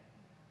today?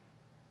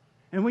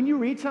 And when you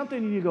read something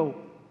and you go,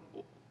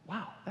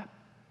 wow,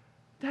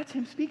 that's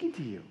him speaking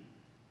to you.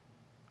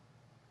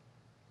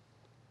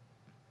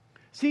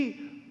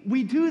 See,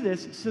 we do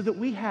this so that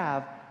we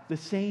have the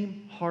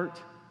same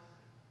heart,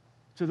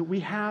 so that we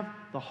have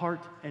the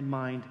heart and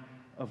mind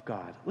of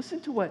God. Listen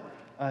to what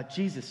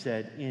Jesus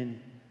said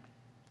in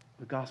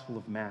the Gospel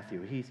of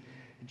Matthew.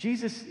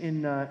 Jesus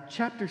in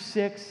chapter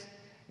 6,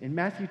 in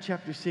Matthew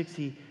chapter 6,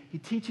 he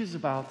teaches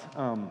about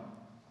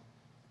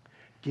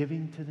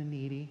giving to the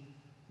needy,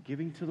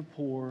 giving to the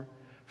poor,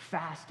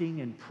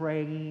 fasting and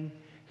praying.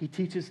 He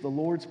teaches the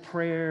Lord's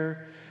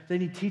Prayer. Then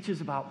he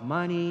teaches about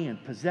money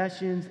and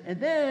possessions. And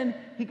then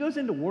he goes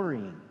into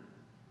worrying.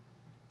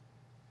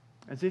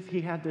 As if he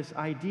had this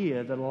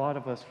idea that a lot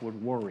of us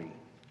would worry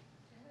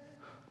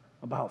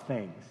about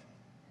things.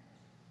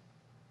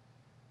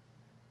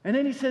 And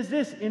then he says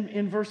this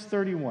in verse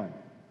 31.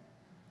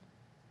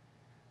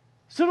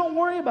 So don't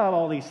worry about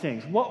all these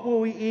things. What will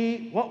we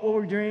eat? What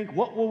will we drink?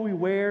 What will we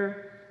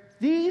wear?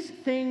 These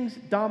things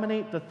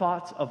dominate the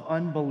thoughts of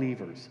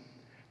unbelievers.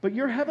 But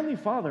your heavenly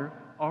Father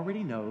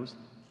already knows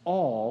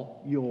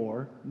all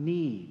your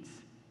needs.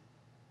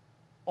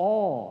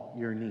 All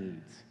your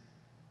needs.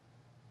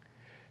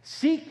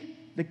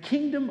 Seek the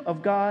kingdom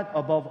of God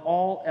above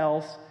all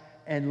else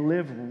and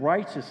live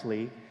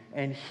righteously,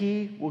 and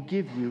he will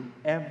give you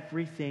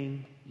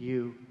everything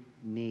you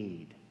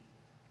need.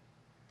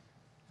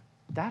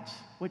 That's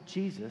what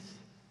Jesus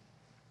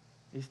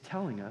is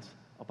telling us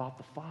about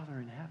the Father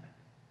in heaven.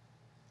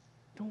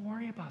 Don't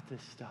worry about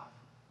this stuff.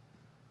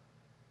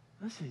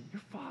 Listen,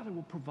 your Father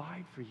will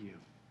provide for you.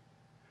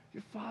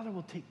 Your Father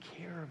will take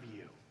care of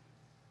you.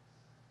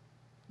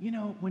 You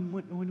know,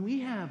 when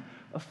we have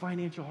a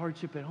financial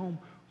hardship at home,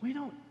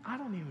 I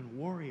don't even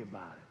worry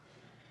about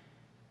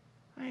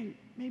it.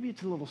 Maybe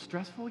it's a little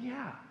stressful,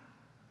 yeah.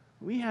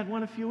 We had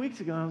one a few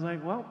weeks ago, and I was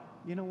like, well,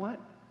 you know what?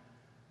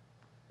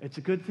 It's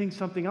a good thing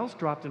something else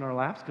dropped in our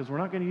laps, because we're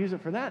not going to use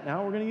it for that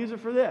now. We're going to use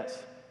it for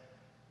this.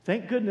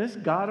 Thank goodness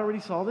God already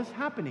saw this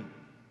happening.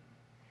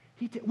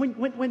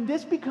 When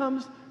this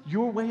becomes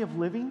your way of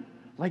living,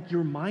 like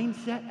your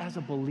mindset as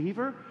a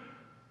believer,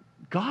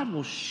 God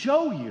will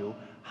show you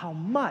how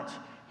much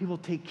he will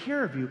take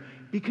care of you,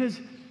 because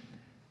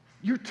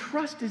your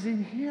trust is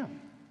in him.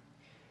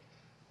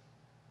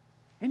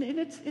 And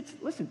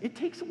listen, it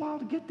takes a while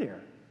to get there.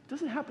 It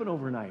doesn't happen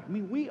overnight. I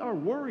mean, we are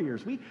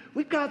warriors.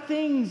 We've got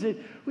things that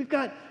we've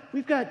got,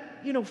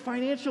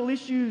 financial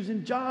issues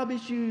and job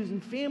issues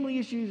and family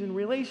issues and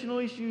relational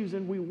issues,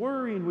 and we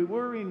worry and we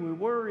worry and we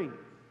worry.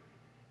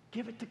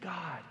 Give it to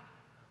God.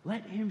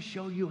 Let him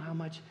show you how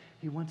much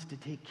he wants to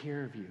take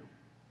care of you.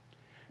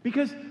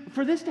 Because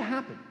for this to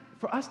happen,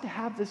 for us to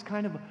have this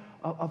kind of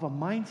a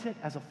mindset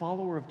as a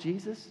follower of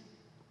Jesus,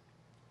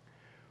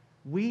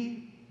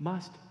 we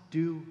must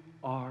do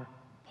our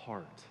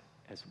part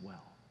as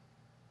well.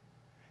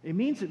 It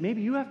means that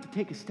maybe you have to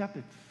take a step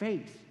of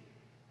faith,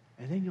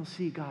 and then you'll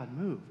see God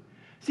move.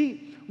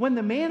 See, when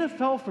the manna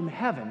fell from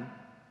heaven,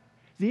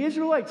 the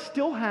Israelites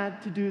still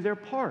had to do their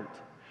part.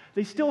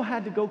 They still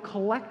had to go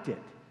collect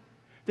it.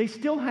 They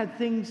still had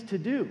things to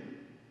do.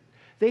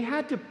 They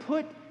had to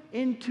put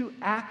into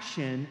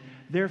action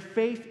their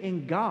faith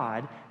in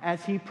God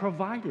as he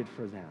provided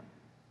for them.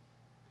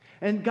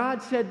 And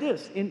God said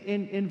this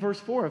in verse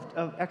 4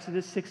 of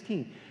Exodus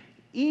 16.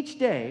 Each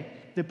day,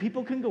 the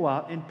people can go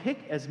out and pick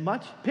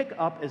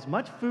up as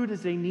much food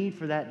as they need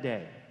for that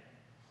day.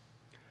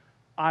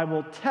 I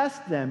will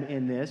test them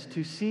in this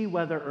to see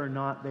whether or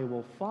not they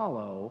will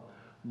follow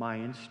my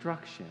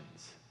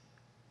instructions.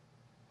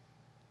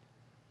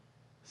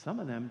 Some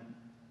of them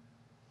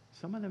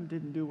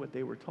didn't do what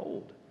they were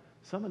told.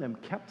 Some of them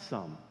kept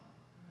some.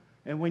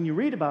 And when you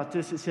read about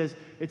this, it says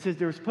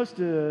they were supposed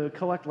to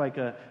collect like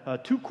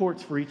 2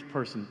 quarts for each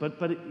person.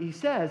 But he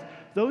says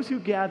those who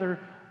gather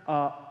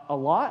a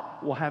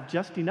lot will have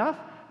just enough,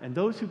 and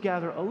those who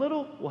gather a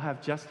little will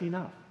have just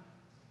enough.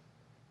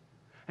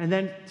 And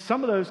then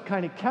some of those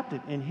kind of kept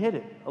it and hid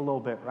it a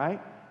little bit,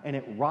 right? And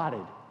it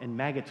rotted, and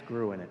maggots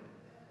grew in it.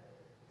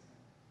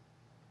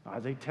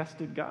 They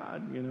tested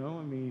God,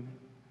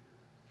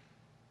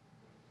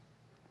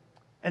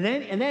 And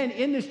then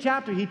in this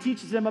chapter, he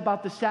teaches them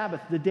about the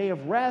Sabbath, the day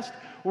of rest,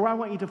 where I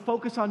want you to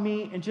focus on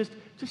me and just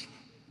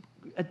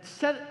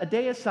set a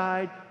day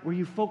aside where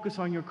you focus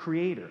on your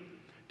Creator.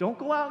 Don't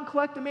go out and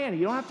collect the manna.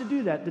 You don't have to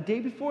do that. The day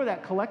before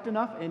that, collect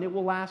enough and it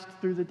will last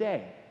through the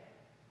day.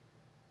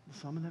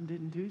 Some of them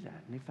didn't do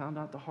that, and they found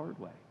out the hard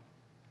way.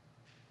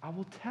 I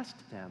will test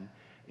them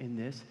in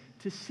this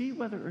to see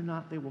whether or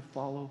not they will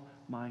follow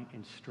my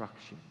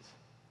instructions.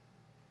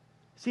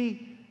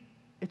 See,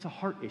 it's a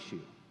heart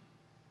issue.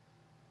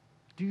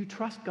 Do you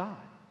trust God?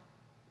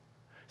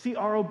 See,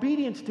 our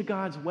obedience to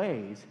God's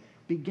ways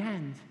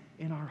begins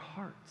in our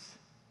hearts.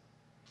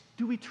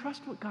 Do we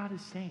trust what God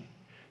is saying?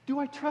 Do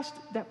I trust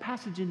that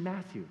passage in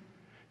Matthew?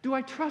 Do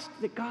I trust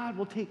that God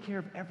will take care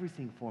of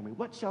everything for me?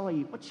 What shall I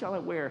eat? What shall I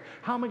wear?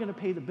 How am I going to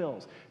pay the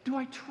bills? Do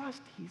I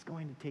trust He's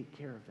going to take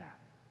care of that?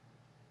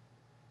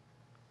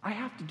 I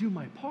have to do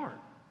my part,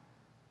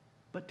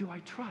 but do I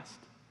trust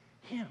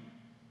Him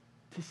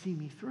to see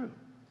me through?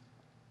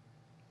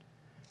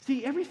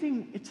 See,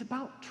 everything, it's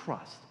about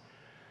trust.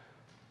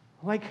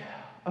 Like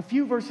a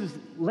few verses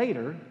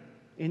later,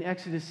 in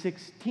Exodus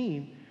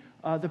 16,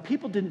 the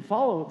people didn't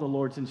follow the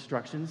Lord's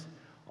instructions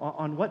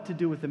on what to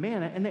do with the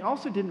manna, and they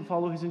also didn't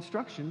follow His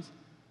instructions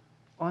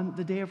on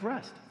the day of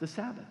rest, the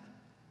Sabbath.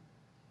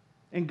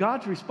 And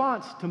God's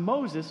response to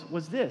Moses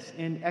was this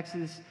in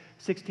Exodus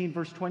 16,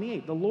 verse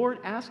 28. The Lord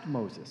asked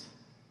Moses,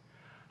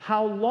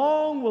 "How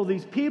long will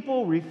these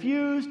people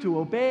refuse to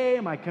obey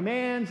my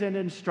commands and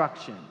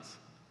instructions?"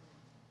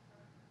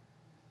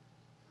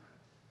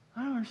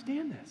 I don't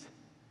understand this.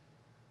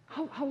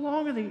 How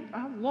long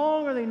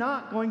are they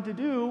not going to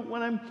do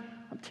what I'm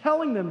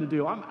telling them to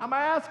do? I'm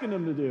asking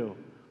them to do.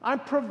 I'm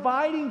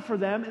providing for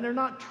them, and they're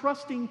not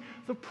trusting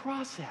the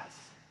process.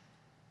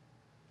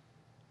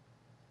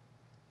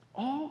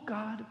 All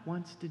God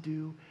wants to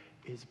do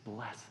is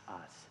bless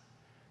us.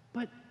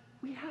 But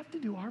we have to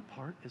do our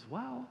part as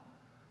well.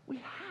 We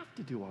have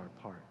to do our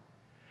part.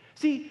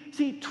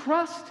 See,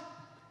 trust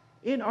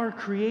in our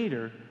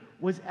Creator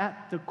was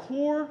at the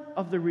core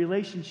of the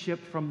relationship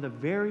from the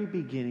very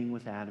beginning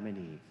with Adam and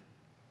Eve.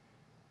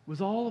 It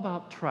was all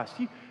about trust.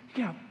 You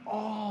can have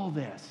all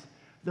this,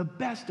 the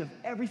best of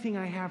everything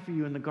I have for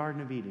you in the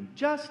Garden of Eden.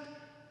 Just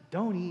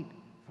don't eat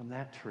from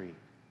that tree.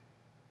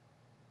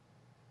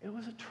 It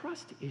was a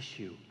trust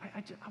issue.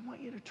 I want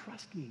you to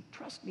trust me.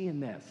 Trust me in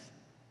this.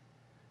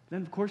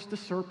 Then, of course, the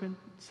serpent,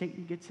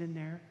 Satan gets in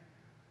there,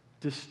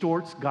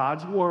 distorts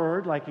God's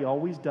word like he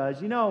always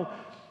does. You know,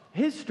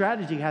 his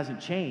strategy hasn't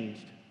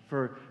changed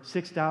for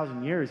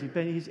 6,000 years.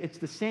 It's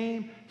the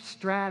same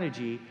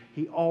strategy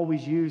he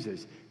always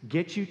uses.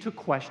 Get you to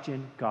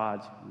question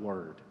God's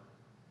word.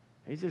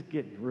 He's just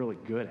getting really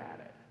good at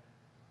it.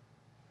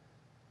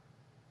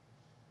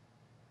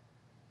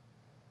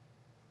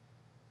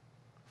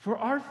 For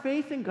our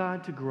faith in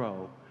God to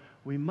grow,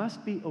 we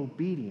must be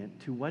obedient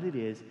to what it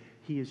is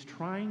He is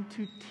trying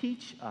to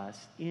teach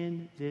us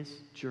in this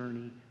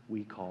journey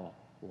we call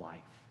life.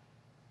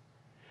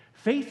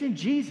 Faith in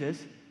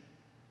Jesus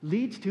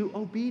leads to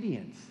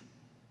obedience.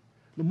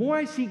 The more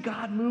I see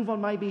God move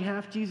on my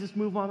behalf, Jesus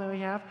move on my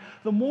behalf,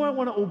 the more I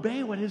want to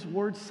obey what His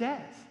word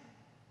says.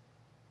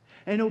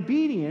 And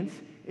obedience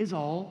is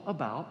all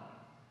about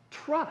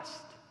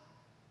trust.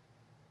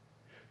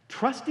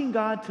 Trusting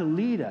God to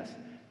lead us,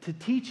 to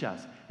teach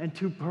us, and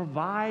to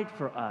provide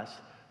for us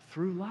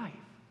through life.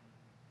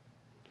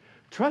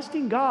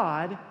 Trusting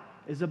God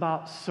is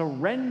about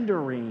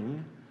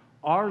surrendering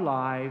our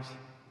lives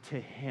to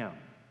Him.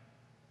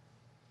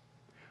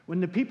 When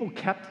the people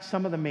kept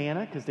some of the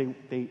manna because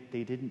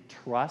they didn't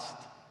trust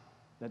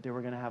that they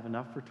were going to have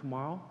enough for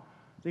tomorrow,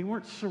 they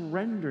weren't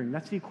surrendering.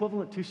 That's the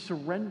equivalent to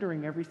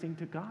surrendering everything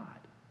to God.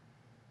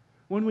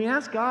 When we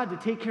ask God to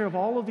take care of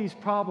all of these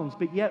problems,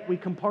 but yet we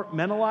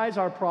compartmentalize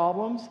our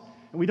problems,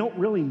 and we don't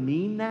really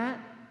mean that,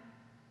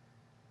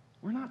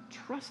 we're not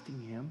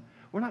trusting Him.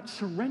 We're not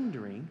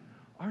surrendering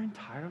our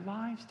entire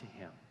lives to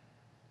Him.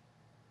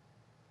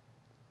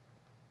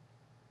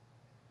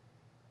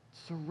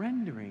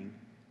 Surrendering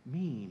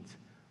means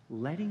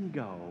letting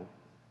go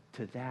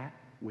to that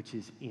which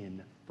is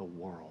in the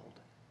world.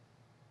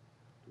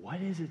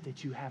 What is it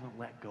that you haven't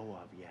let go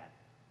of yet?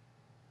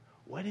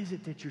 What is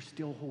it that you're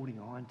still holding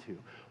on to?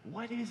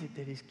 What is it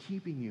that is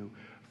keeping you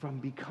from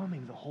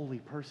becoming the holy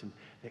person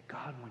that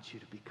God wants you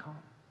to become?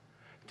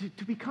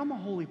 To become a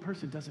holy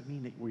person doesn't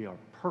mean that we are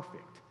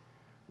perfect.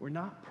 We're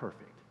not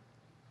perfect.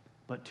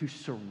 But to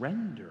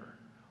surrender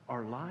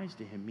our lives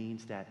to Him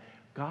means that,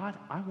 God,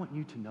 I want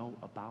you to know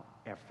about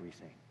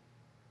everything.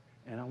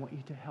 And I want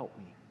you to help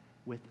me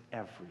with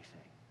everything.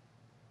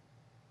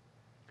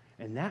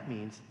 And that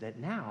means that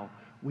now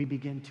we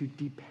begin to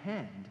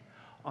depend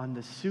on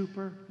the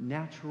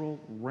supernatural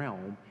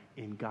realm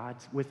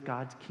with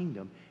God's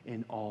kingdom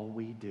in all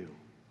we do.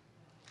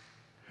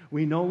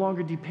 We no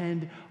longer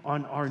depend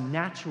on our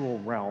natural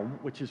realm,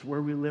 which is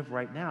where we live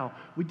right now.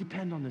 We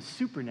depend on the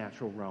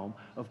supernatural realm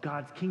of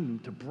God's kingdom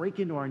to break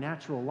into our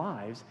natural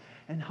lives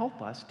and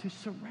help us to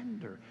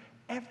surrender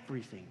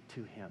everything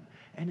to Him.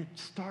 And it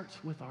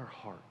starts with our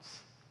hearts.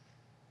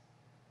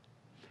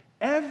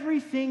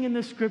 Everything in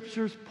the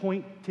Scriptures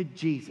point to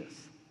Jesus.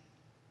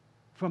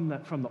 From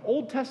the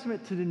Old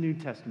Testament to the New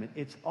Testament,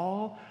 it's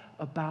all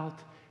about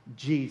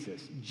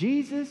Jesus.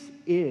 Jesus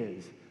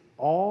is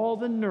all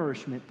the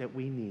nourishment that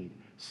we need.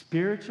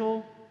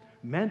 Spiritual,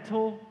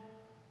 mental,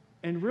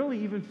 and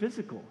really even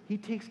physical. He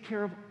takes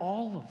care of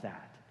all of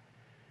that.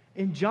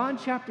 In John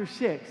chapter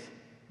 6,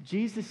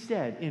 Jesus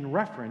said, in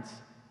reference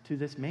to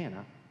this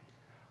manna,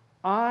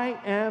 I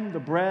am the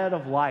bread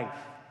of life.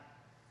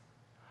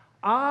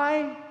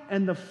 I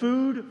am the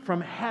food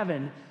from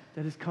heaven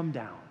that has come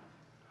down.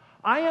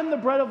 I am the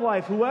bread of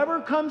life.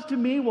 Whoever comes to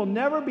me will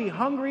never be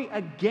hungry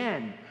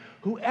again.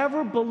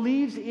 Whoever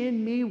believes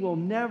in me will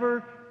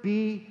never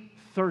be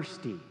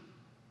thirsty.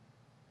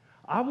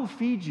 I will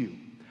feed you.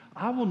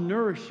 I will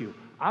nourish you.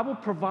 I will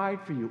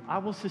provide for you. I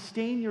will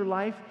sustain your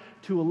life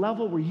to a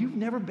level where you've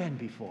never been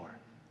before.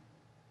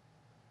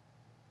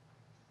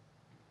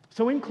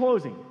 So in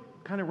closing,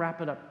 kind of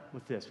wrap it up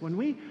with this. When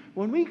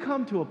we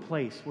come to a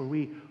place where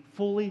we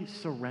fully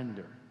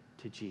surrender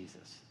to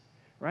Jesus,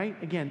 right?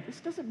 Again, this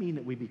doesn't mean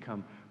that we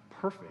become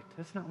perfect.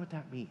 That's not what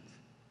that means.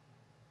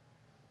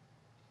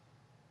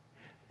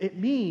 It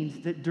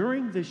means that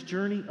during this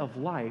journey of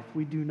life,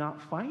 we do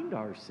not find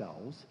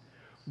ourselves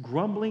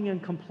grumbling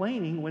and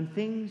complaining when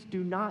things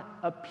do not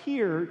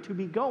appear to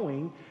be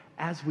going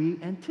as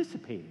we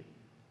anticipated.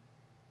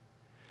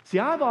 See,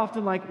 I've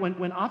often, like,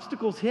 when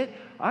obstacles hit,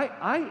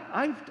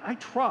 I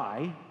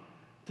try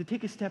to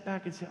take a step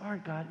back and say, all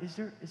right, God, is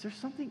there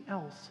something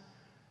else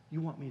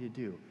you want me to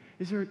do?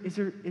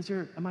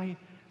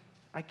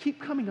 I keep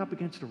coming up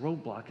against a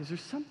roadblock. Is there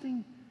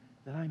something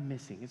that I'm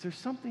missing? Is there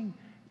something,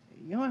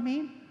 you know what I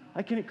mean?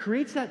 Like, and it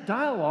creates that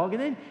dialogue,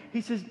 and then he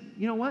says,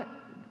 you know what?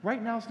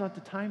 Right now is not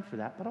the time for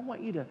that, but I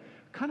want you to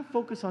kind of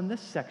focus on this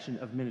section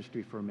of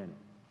ministry for a minute.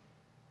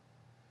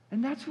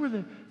 And that's where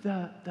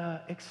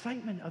the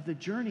excitement of the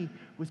journey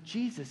with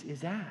Jesus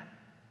is at.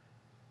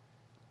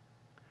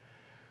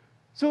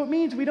 So it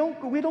means we don't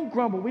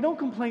grumble, we don't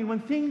complain when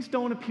things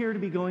don't appear to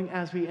be going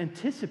as we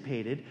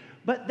anticipated,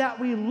 but that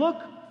we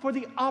look for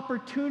the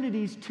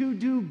opportunities to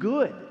do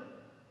good.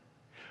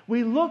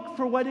 We look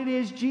for what it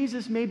is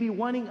Jesus may be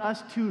wanting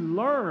us to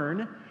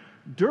learn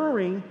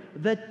during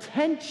the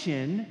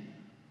tension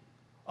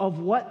of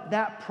what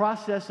that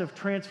process of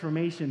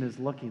transformation is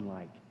looking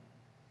like.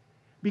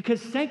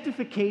 Because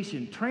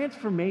sanctification,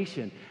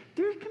 transformation,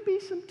 there can be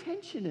some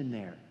tension in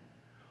there.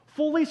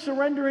 Fully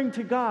surrendering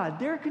to God,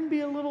 there can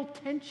be a little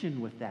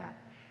tension with that.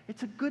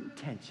 It's a good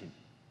tension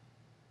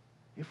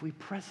if we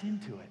press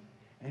into it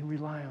and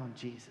rely on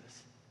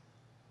Jesus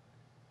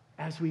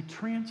as we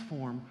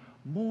transform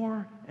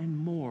more and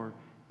more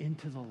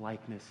into the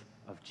likeness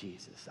of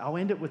Jesus. I'll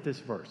end it with this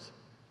verse.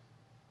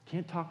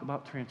 Can't talk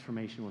about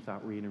transformation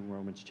without reading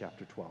Romans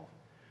chapter 12.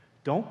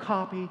 Don't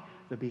copy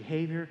the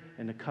behavior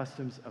and the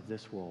customs of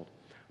this world,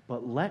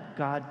 but let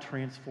God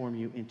transform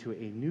you into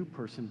a new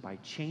person by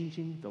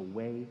changing the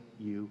way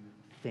you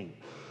think.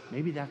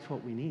 Maybe that's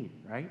what we need,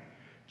 right?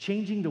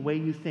 Changing the way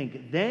you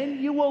think. Then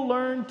you will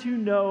learn to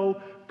know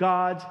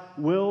God's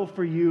will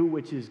for you,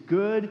 which is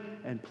good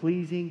and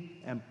pleasing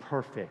and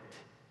perfect.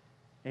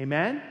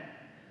 Amen?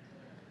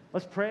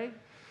 Let's pray.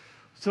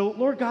 So,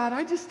 Lord God,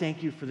 I just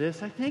thank you for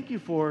this. I thank you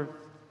for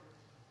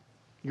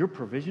your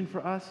provision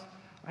for us.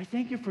 I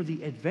thank you for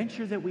the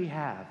adventure that we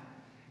have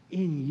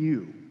in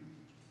you.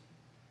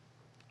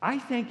 I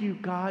thank you,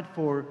 God,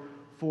 for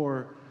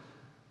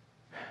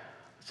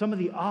some of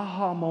the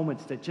aha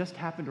moments that just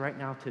happened right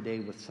now today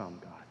with some,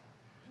 God.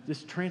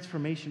 This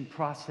transformation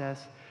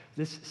process,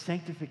 this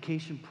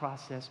sanctification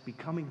process,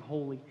 becoming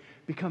holy,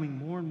 becoming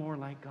more and more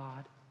like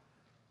God.